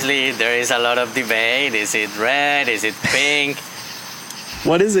 obviously there is a lot of debate. Is it red? Is it pink?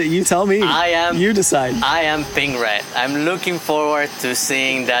 What is it? You tell me. You decide. I am pink red. I'm looking forward to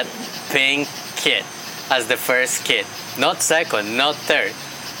seeing that pink kit as the first kit. Not second, not third,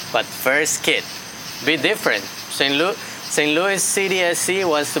 but first kit. Be different. St. Louis City SC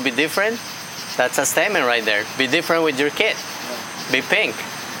wants to be different. That's a statement right there. Be different with your kit. Be pink.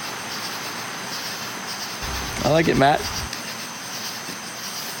 I like it, Matt.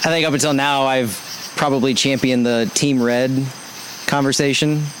 I think up until now, I've probably championed the Team Red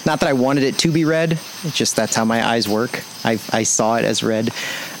conversation. Not that I wanted it to be red. It's just that's how my eyes work. I saw it as red.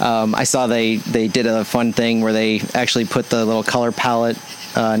 I saw they did a fun thing where they actually put the little color palette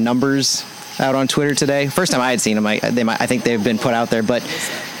numbers out on Twitter today. First time I had seen them. I think they've been put out there. But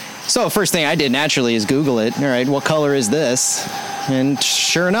so first thing I did naturally is Google it. All right, what color is this? And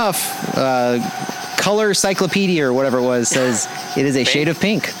sure enough, Color Cyclopedia or whatever it was says it is a shade of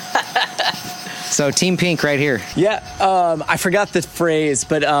pink. So Team Pink right here. Yeah, I forgot the phrase,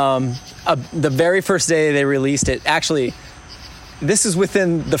 but the very first day they released it, actually, this is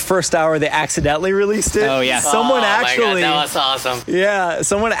within the first hour they accidentally released it. Oh, yeah. Someone actually. My God, that was awesome. Yeah,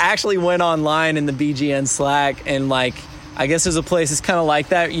 someone actually went online in the BGN Slack and like, I guess there's a place it's kind of like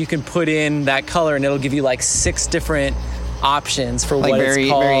that. You can put in that color and it'll give you like 6 different options for Like what it's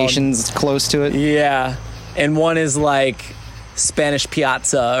called. variations close to it. Yeah, and one is like Spanish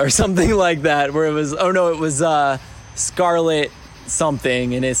Piazza or something like that, where it was Scarlet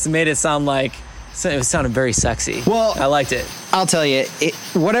something, and it's made it sound like it sounded very sexy. Well, I liked it. I'll tell you,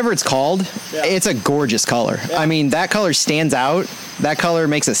 whatever it's called, it's a gorgeous color. Yeah. I mean, that color stands out. That color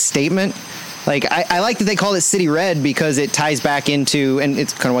makes a statement. Like, I like that they call it City Red because it ties back into, and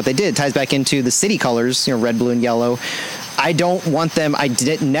it's kind of what they did, ties back into the city colors, red, blue, and yellow. I don't want them,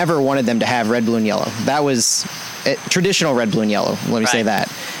 never wanted them to have red, blue, and yellow. That was traditional red, blue, and yellow. Let me say that.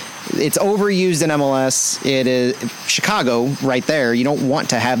 It's overused in MLS. It is Chicago right there. You don't want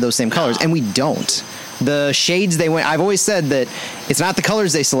to have those same colors, and we don't. The shades they went, I've always said that it's not the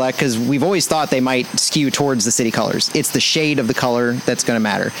colors they select because we've always thought they might skew towards the city colors. It's the shade of the color that's going to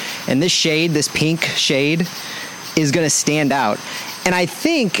matter. And this shade, this pink shade, is going to stand out. And I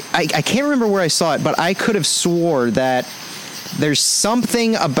think, I can't remember where I saw it, but I could have swore that there's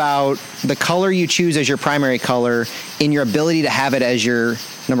something about the color you choose as your primary color in your ability to have it as your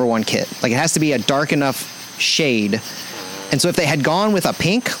number one kit. Like, it has to be a dark enough shade. And so if they had gone with a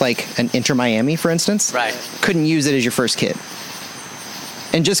pink, like an Inter Miami, for instance, couldn't use it as your first kit.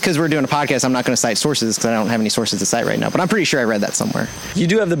 And just because we're doing a podcast, I'm not going to cite sources because I don't have any sources to cite right now. But I'm pretty sure I read that somewhere. You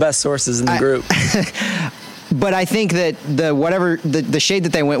do have the best sources in the group. But I think that the shade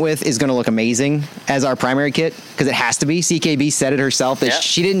that they went with is going to look amazing as our primary kit because it has to be. CKB said it herself that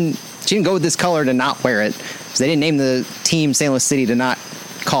she didn't go with this color to not wear it. So they didn't name the team St. Louis City to not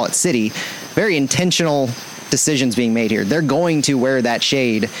call it City. Very intentional decisions being made here. They're going to wear that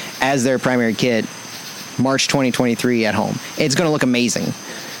shade as their primary kit March 2023 at home. It's going to look amazing.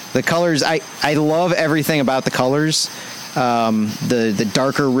 The colors, I love everything about the colors. The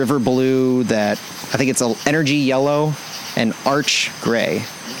darker river blue, that I think it's an energy yellow, and arch gray.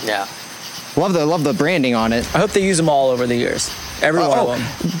 Yeah. Love the branding on it. I hope they use them all over the years. Every one of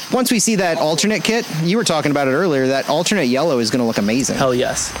them. Once we see that alternate kit, you were talking about it earlier, that alternate yellow is going to look amazing. Hell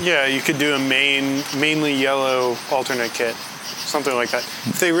yes. Yeah, you could do a mainly yellow alternate kit, something like that.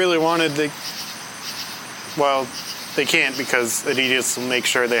 If they really wanted, they can't because Adidas will make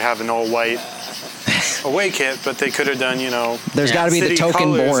sure they have an all-white away kit, but they could have done, there's got to be the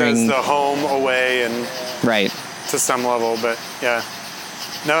token boring as the home, away, and to some level. But yeah,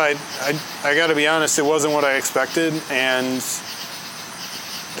 no, I got to be honest, it wasn't what I expected, and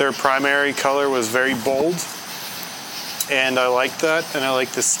their primary color was very bold, and I liked that, and I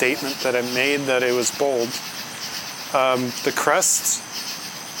liked the statement that it made that it was bold. The crest,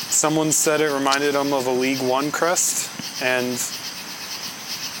 someone said it reminded them of a League One crest, and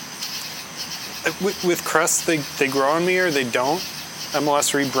with crests, they grow on me or they don't.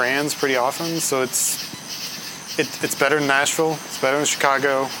 MLS rebrands pretty often, so it's better than Nashville, it's better than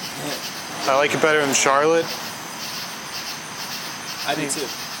Chicago. I like it better than Charlotte. I do too.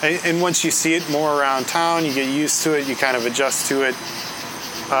 And once you see it more around town, you get used to it, you kind of adjust to it.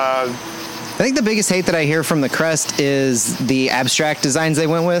 I think the biggest hate that I hear from the crest is the abstract designs they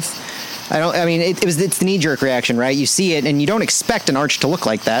went with. It's the knee-jerk reaction, right? You see it, and you don't expect an arch to look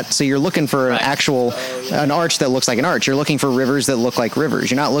like that, so you're looking for an arch that looks like an arch. You're looking for rivers that look like rivers.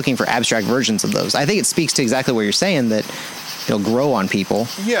 You're not looking for abstract versions of those. I think it speaks to exactly what you're saying, that it'll grow on people.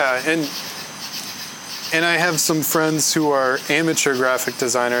 Yeah, and I have some friends who are amateur graphic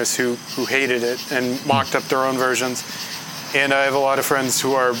designers who hated it and mocked up their own versions. And I have a lot of friends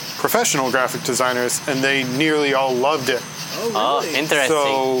who are professional graphic designers, and they nearly all loved it. Oh, really? Interesting.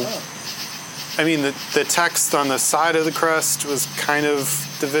 So, I mean, the text on the side of the crest was kind of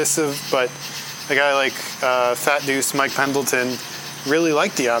divisive, but a guy like Fat Deuce, Mike Pendleton, really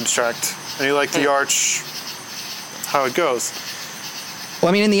liked the abstract, and he liked the arch, how it goes. Well,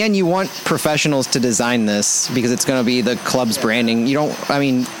 I mean, in the end, you want professionals to design this because it's going to be the club's branding.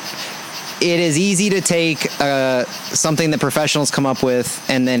 It is easy to take something that professionals come up with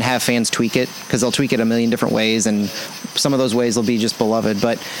and then have fans tweak it because they'll tweak it a million different ways, and some of those ways will be just beloved.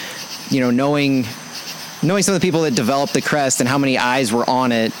 But, knowing some of the people that developed the crest and how many eyes were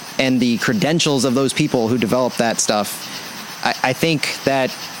on it and the credentials of those people who developed that stuff, I think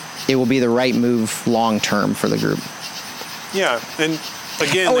that it will be the right move long term for the group. Yeah, and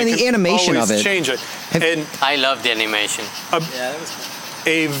again, and the animation of it. Change it. And I love the animation. That was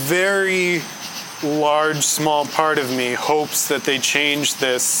cool. A very small part of me hopes that they change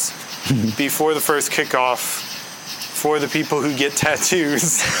this before the first kickoff for the people who get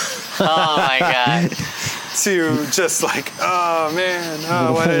tattoos Oh my God. to just like, oh man,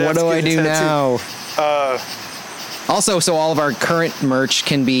 why did I What have do to I get a do tattoo? now? Also, so all of our current merch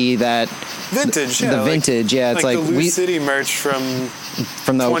can be that Vintage, yeah. the vintage, yeah. It's like like the Lou we City merch from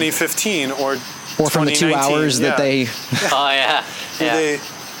the 2015 or from the 2 2019, hours that they. Oh yeah. Yeah. they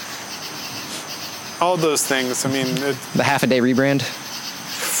all those things. I mean, The half a day rebrand.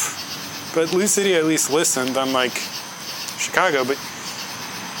 but Lou City at least listened, unlike Chicago. But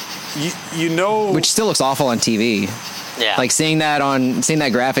you know, Which still looks awful on TV. Yeah. Like seeing that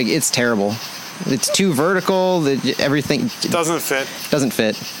graphic, it's terrible. It's too vertical. Everything doesn't fit. doesn't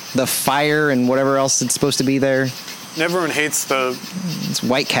fit. The fire and whatever else it's supposed to be there. Everyone hates the It's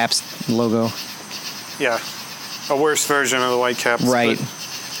Whitecaps logo. a worse version of the Whitecaps. Right.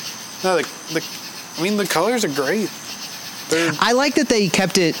 But, no, I mean the colors are great. They're I like that they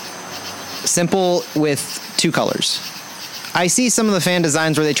kept it simple with 2 colors. I see some of the fan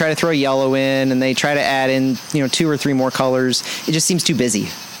designs where they try to throw yellow in and they try to add in, 2 or 3 more colors. It just seems too busy.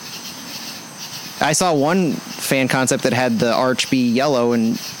 I saw one fan concept that had the arch be yellow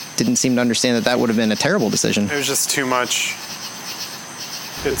and didn't seem to understand that would have been a terrible decision. it was just too much.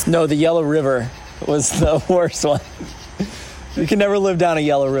 No, the Yellow River was the worst one. You can never live down a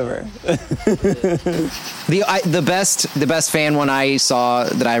Yellow River. The best fan one I saw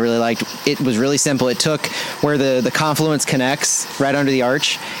that I really liked, it was really simple. It took where the confluence connects right under the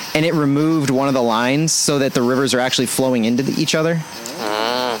arch, and it removed one of the lines so that the rivers are actually flowing into each other.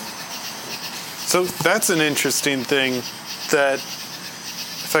 So that's an interesting thing that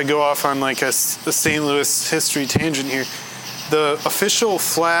if I go off on like a St. Louis history tangent here, the official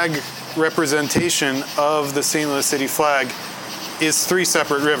flag representation of the St. Louis City flag is 3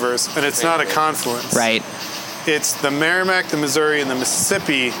 separate rivers, and it's not a confluence. Right. It's the Merrimack, the Missouri, and the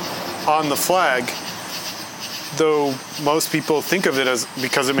Mississippi on the flag, though most people think of it as,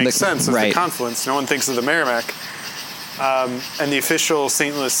 because it makes sense, as right. the confluence. No one thinks of the Merrimack. And the official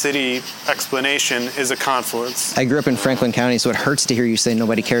St. Louis City explanation is a confluence. I grew up in Franklin County, so it hurts to hear you say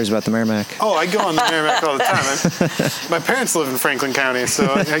nobody cares about the Merrimack. Oh, I go on the Merrimack all the time. My parents live in Franklin County, so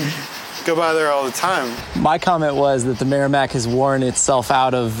I go by there all the time. My comment was that the Merrimack has worn itself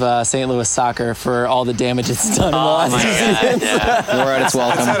out of St. Louis soccer for all the damage it's done in the Oh last my 2 seasons. God. Yeah. We're at its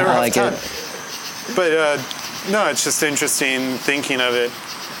welcome. It's had a I rough like time. it. But no, it's just interesting thinking of it.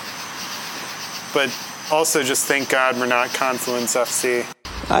 But also just thank God we're not Confluence FC.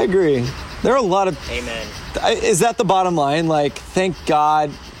 I agree. There are a lot of... Amen. Is that the bottom line? Like, thank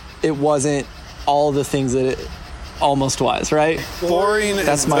God it wasn't all the things that it almost was, right? Boring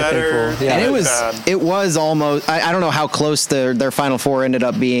That's is my better thankful, yeah. And than it was bad. it was almost I don't know how close their Final Four ended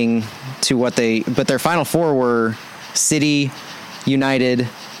up being to what but their Final Four were City, United,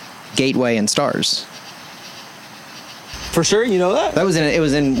 Gateway, and Stars. For sure, you know that? It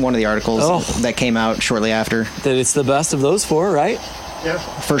was in one of the articles Oh. that came out shortly after. That it's the best of those 4, right? Yeah.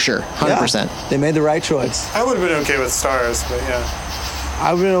 For sure. 100%. Yeah, they made the right choice. I would have been okay with Stars, but yeah.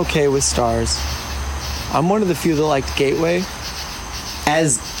 I've been okay with Stars. I'm one of the few that liked Gateway.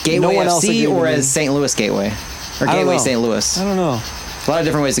 As Gateway No one else FC agreed or with me. as St. Louis Gateway? Or I don't Gateway know. St. Louis? I don't know. A lot of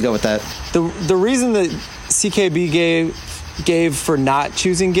different ways to go with that. The reason that CKB gave for not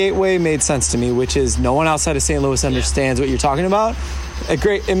choosing Gateway made sense to me, which is no one outside of St. Louis understands what you're talking about.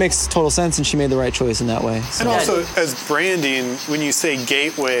 It makes total sense, and she made the right choice in that way. So. And also, as branding, when you say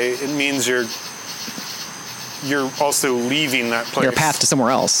Gateway, it means you're also leaving that place. Your path to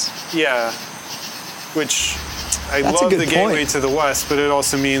somewhere else. Yeah. Which I That's a love good the Gateway point. to the west, but it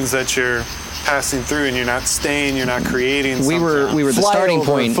also means that you're passing through and you're not staying, you're not creating We something. were the starting Flyover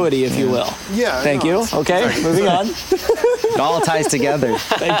point. footy, if you will. Yeah. Thank no, you. it's- Okay, exactly. moving on. It all ties together.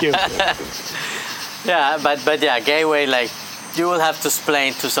 Thank you. Yeah, but yeah, Gateway, like, you will have to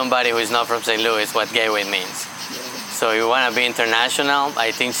explain to somebody who is not from St. Louis what Gateway means. So if you want to be international,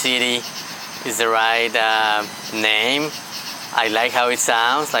 I think City is the right name. I like how it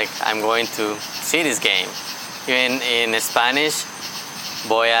sounds, like I'm going to City's game. Even in Spanish,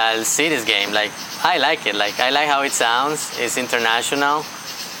 voy al City's game. Like, I like it. Like, I like how it sounds. It's international.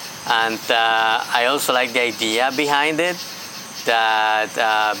 And I also like the idea behind it, that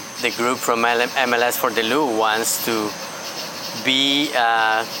the group from MLS for the Lou wants to be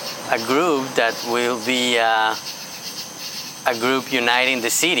a group that will be a group uniting the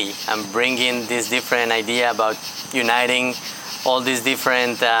city and bringing this different idea about uniting all these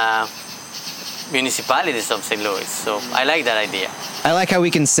different municipalities of St. Louis. So I like that idea. I like how we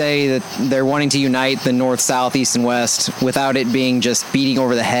can say that they're wanting to unite the north, south, east, and west without it being just beating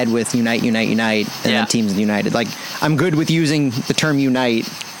over the head with unite, unite, unite, and Yeah. then teams united. Like, I'm good with using the term unite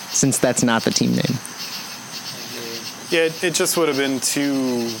since that's not the team name. Yeah, it just would have been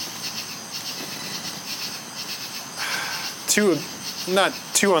too, not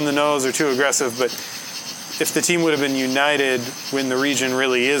too on the nose or too aggressive, but if the team would have been united when the region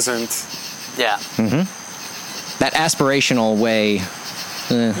really isn't. Yeah. That aspirational way.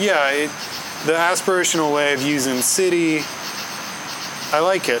 Yeah, the aspirational way of using city, I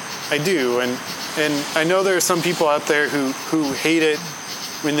like it. I do. And I know there are some people out there who hate it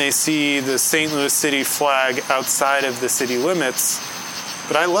when they see the St. Louis City flag outside of the city limits,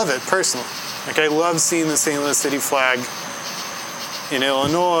 but I love it personally. Like, I love seeing the St. Louis City flag in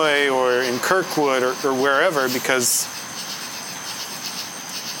Illinois or in Kirkwood or wherever, because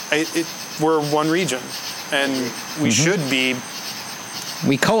we're one region, and we should be.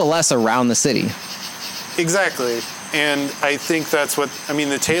 We coalesce around the city. Exactly. And I think that's what, I mean,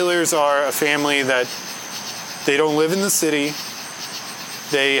 the Taylors are a family that they don't live in the city.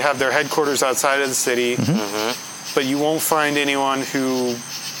 They have their headquarters outside of the city, but you won't find anyone who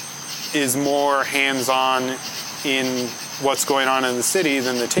is more hands-on in what's going on in the city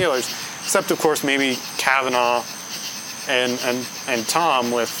than the Taylors, except of course maybe Kavanaugh and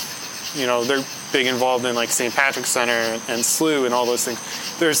Tom with, you know, they're big involved in like St. Patrick's Center and SLU and all those things.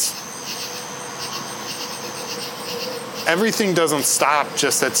 Everything doesn't stop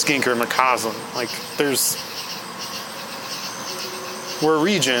just at Skinker McCausland. Like, we're a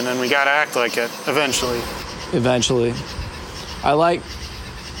region and we gotta act like it eventually. Eventually.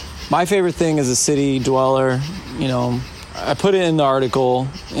 My favorite thing as a city dweller, you know, I put it in the article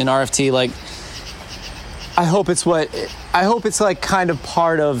in RFT, like, I hope it's like kind of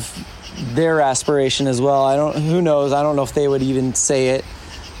part of their aspiration as well. Who knows? I don't know if they would even say it,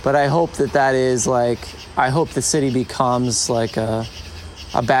 but I hope that is like, I hope the city becomes like a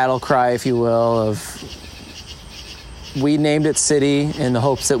battle cry, if you will, of, we named it city in the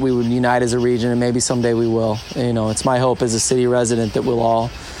hopes that we would unite as a region, and maybe someday we will. You know, it's my hope as a city resident that we'll all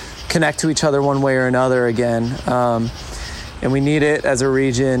connect to each other one way or another again. And we need it as a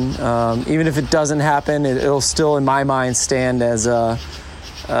region. Even if it doesn't happen, it'll still, in my mind, stand as a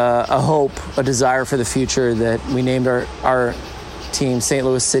hope, a desire for the future, that we named our team St.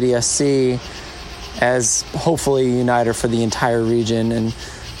 Louis City SC as hopefully a uniter for the entire region. And,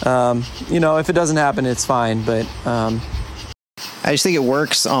 you know, if it doesn't happen, it's fine. But I just think it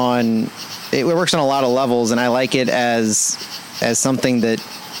works on a lot of levels, and I like it as something that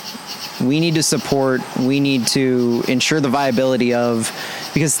we need to support. We need to ensure the viability of,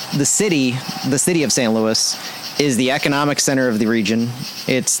 because the city of St. Louis is the economic center of the region.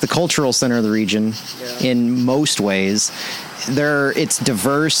 It's the cultural center of the region in most ways. It's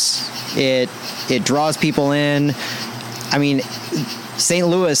diverse. It draws people in. I mean, St.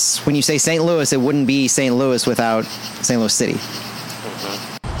 Louis, when you say St. Louis, it wouldn't be St. Louis without St. Louis City.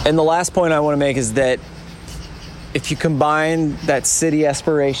 And the last point I want to make is that if you combine that city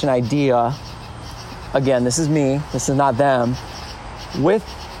aspiration idea, again, this is me, this is not them, with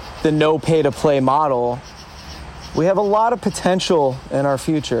the no pay to play model, we have a lot of potential in our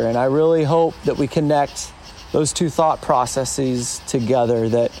future. And I really hope that we connect those two thought processes together,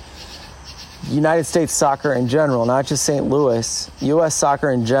 that United States soccer in general, not just St. Louis, U.S.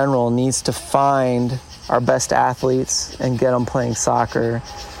 soccer in general needs to find our best athletes and get them playing soccer.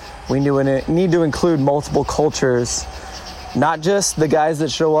 We need to include multiple cultures, not just the guys that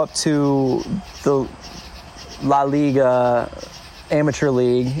show up to the La Liga amateur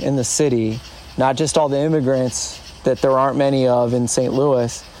league in the city, not just all the immigrants that there aren't many of in St.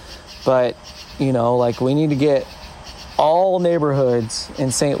 Louis, but, you know, like, we need to get all neighborhoods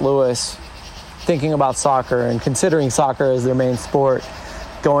in St. Louis thinking about soccer and considering soccer as their main sport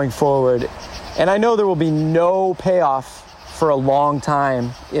going forward. And I know there will be no payoff for a long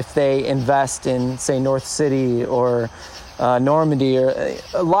time if they invest in, say, North City or Normandy, or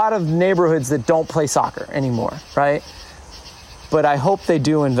a lot of neighborhoods that don't play soccer anymore, right? But I hope they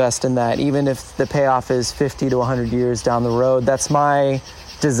do invest in that, even if the payoff is 50 to 100 years down the road. That's my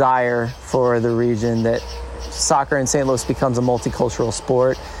desire for the region, that soccer in St. Louis becomes a multicultural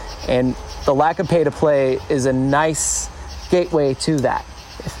sport. And the lack of pay to play is a nice gateway to that,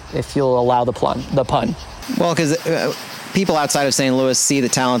 if you'll allow the pun. Well, because people outside of St. Louis see the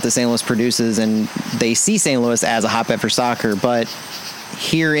talent that St. Louis produces, and they see St. Louis as a hotbed for soccer. But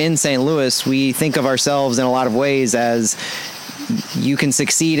here in St. Louis, we think of ourselves in a lot of ways as, you can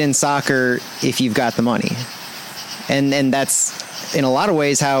succeed in soccer if you've got the money. And that's in a lot of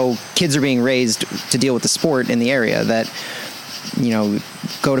ways how kids are being raised to deal with the sport in the area, that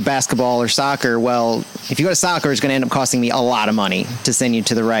go to basketball or soccer. Well, if you go to soccer, it's going to end up costing me a lot of money to send you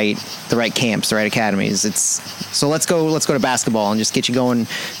to the right camps, the right academies. So let's go to basketball and just get you going,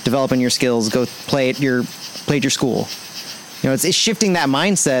 developing your skills, go play at your school. It's shifting that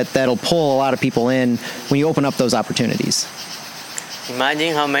mindset that'll pull a lot of people in when you open up those opportunities.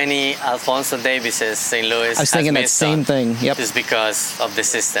 Imagine how many Alphonso Davises St. Louis I was thinking that same thing. Yep. Just because of the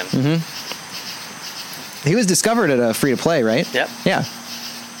system. Mm-hmm. He was discovered at a free-to-play, right? Yep. Yeah.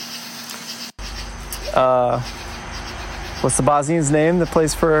 What's the Bosnian's name that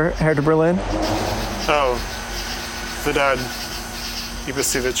plays for Hertha Berlin? Oh, Vedad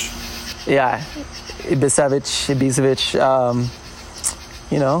Ibisevic. Yeah, Ibisevic.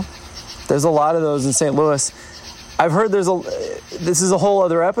 There's a lot of those in St. Louis. I've heard this is a whole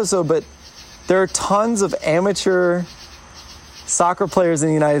other episode, but there are tons of amateur soccer players in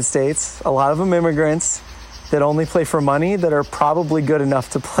the United States, a lot of them immigrants, that only play for money, that are probably good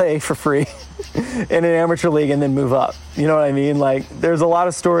enough to play for free in an amateur league and then move up. You know what I mean? Like, there's a lot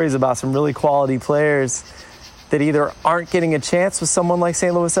of stories about some really quality players that either aren't getting a chance with someone like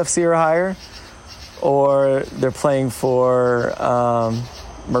St. Louis FC or higher, or they're playing for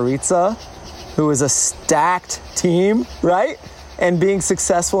Maritza, who is a stacked team, right? And being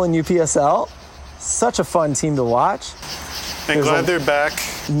successful in UPSL. Such a fun team to watch. And glad they're back.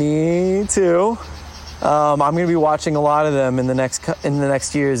 Me too. I'm going to be watching a lot of them in the next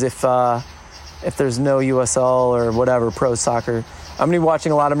years if there's no USL or whatever pro soccer. I'm going to be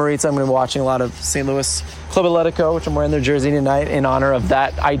watching a lot of Maritza. I'm going to be watching a lot of St. Louis Club Atletico, which I'm wearing their jersey tonight in honor of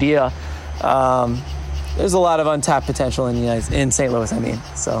that idea. There's a lot of untapped potential in St. Louis.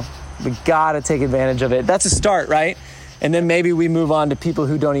 So we got to take advantage of it. That's a start, right? And then maybe we move on to people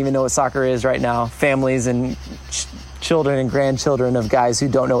who don't even know what soccer is right now, families and children and grandchildren of guys who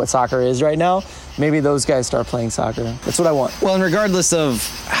don't know what soccer is right now. Maybe those guys start playing soccer. That's what I want. Well, and regardless of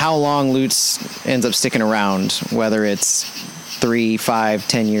how long Lutz ends up sticking around, whether it's 3, 5,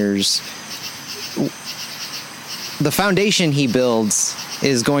 10 years, the foundation he builds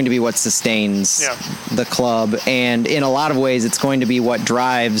is going to be what sustains the club. And in a lot of ways, it's going to be what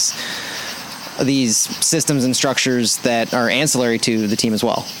drives these systems and structures that are ancillary to the team as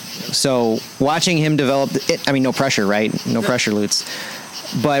well. So watching him develop it, no pressure, right? No pressure, Lutz.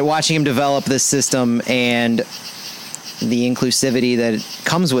 But watching him develop this system and the inclusivity that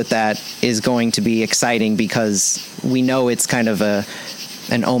comes with that is going to be exciting, because we know it's kind of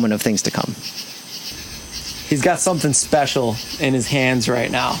an omen of things to come. He's got something special in his hands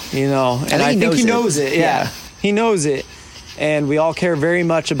right now, and I think he knows it. Yeah, he knows it. And we all care very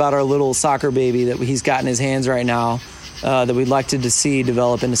much about our little soccer baby that he's got in his hands right now, that we'd like to see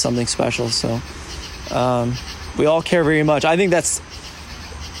develop into something special. So we all care very much. I think that's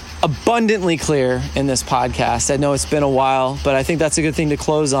abundantly clear in this podcast. I know it's been a while, but I think that's a good thing to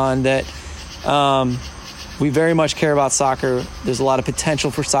close on, that we very much care about soccer. There's a lot of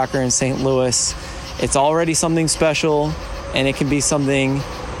potential for soccer in St. Louis. It's already something special, and it can be something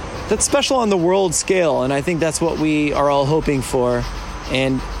that's special on the world scale. And I think that's what we are all hoping for.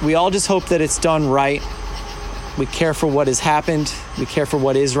 And we all just hope that it's done right. We care for what has happened. We care for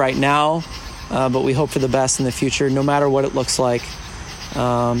what is right now. But we hope for the best in the future, no matter what it looks like.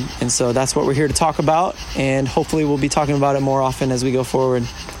 And so that's what we're here to talk about. And hopefully we'll be talking about it more often as we go forward.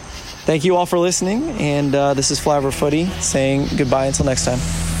 Thank you all for listening. And this is Flyover Footy saying goodbye until next time.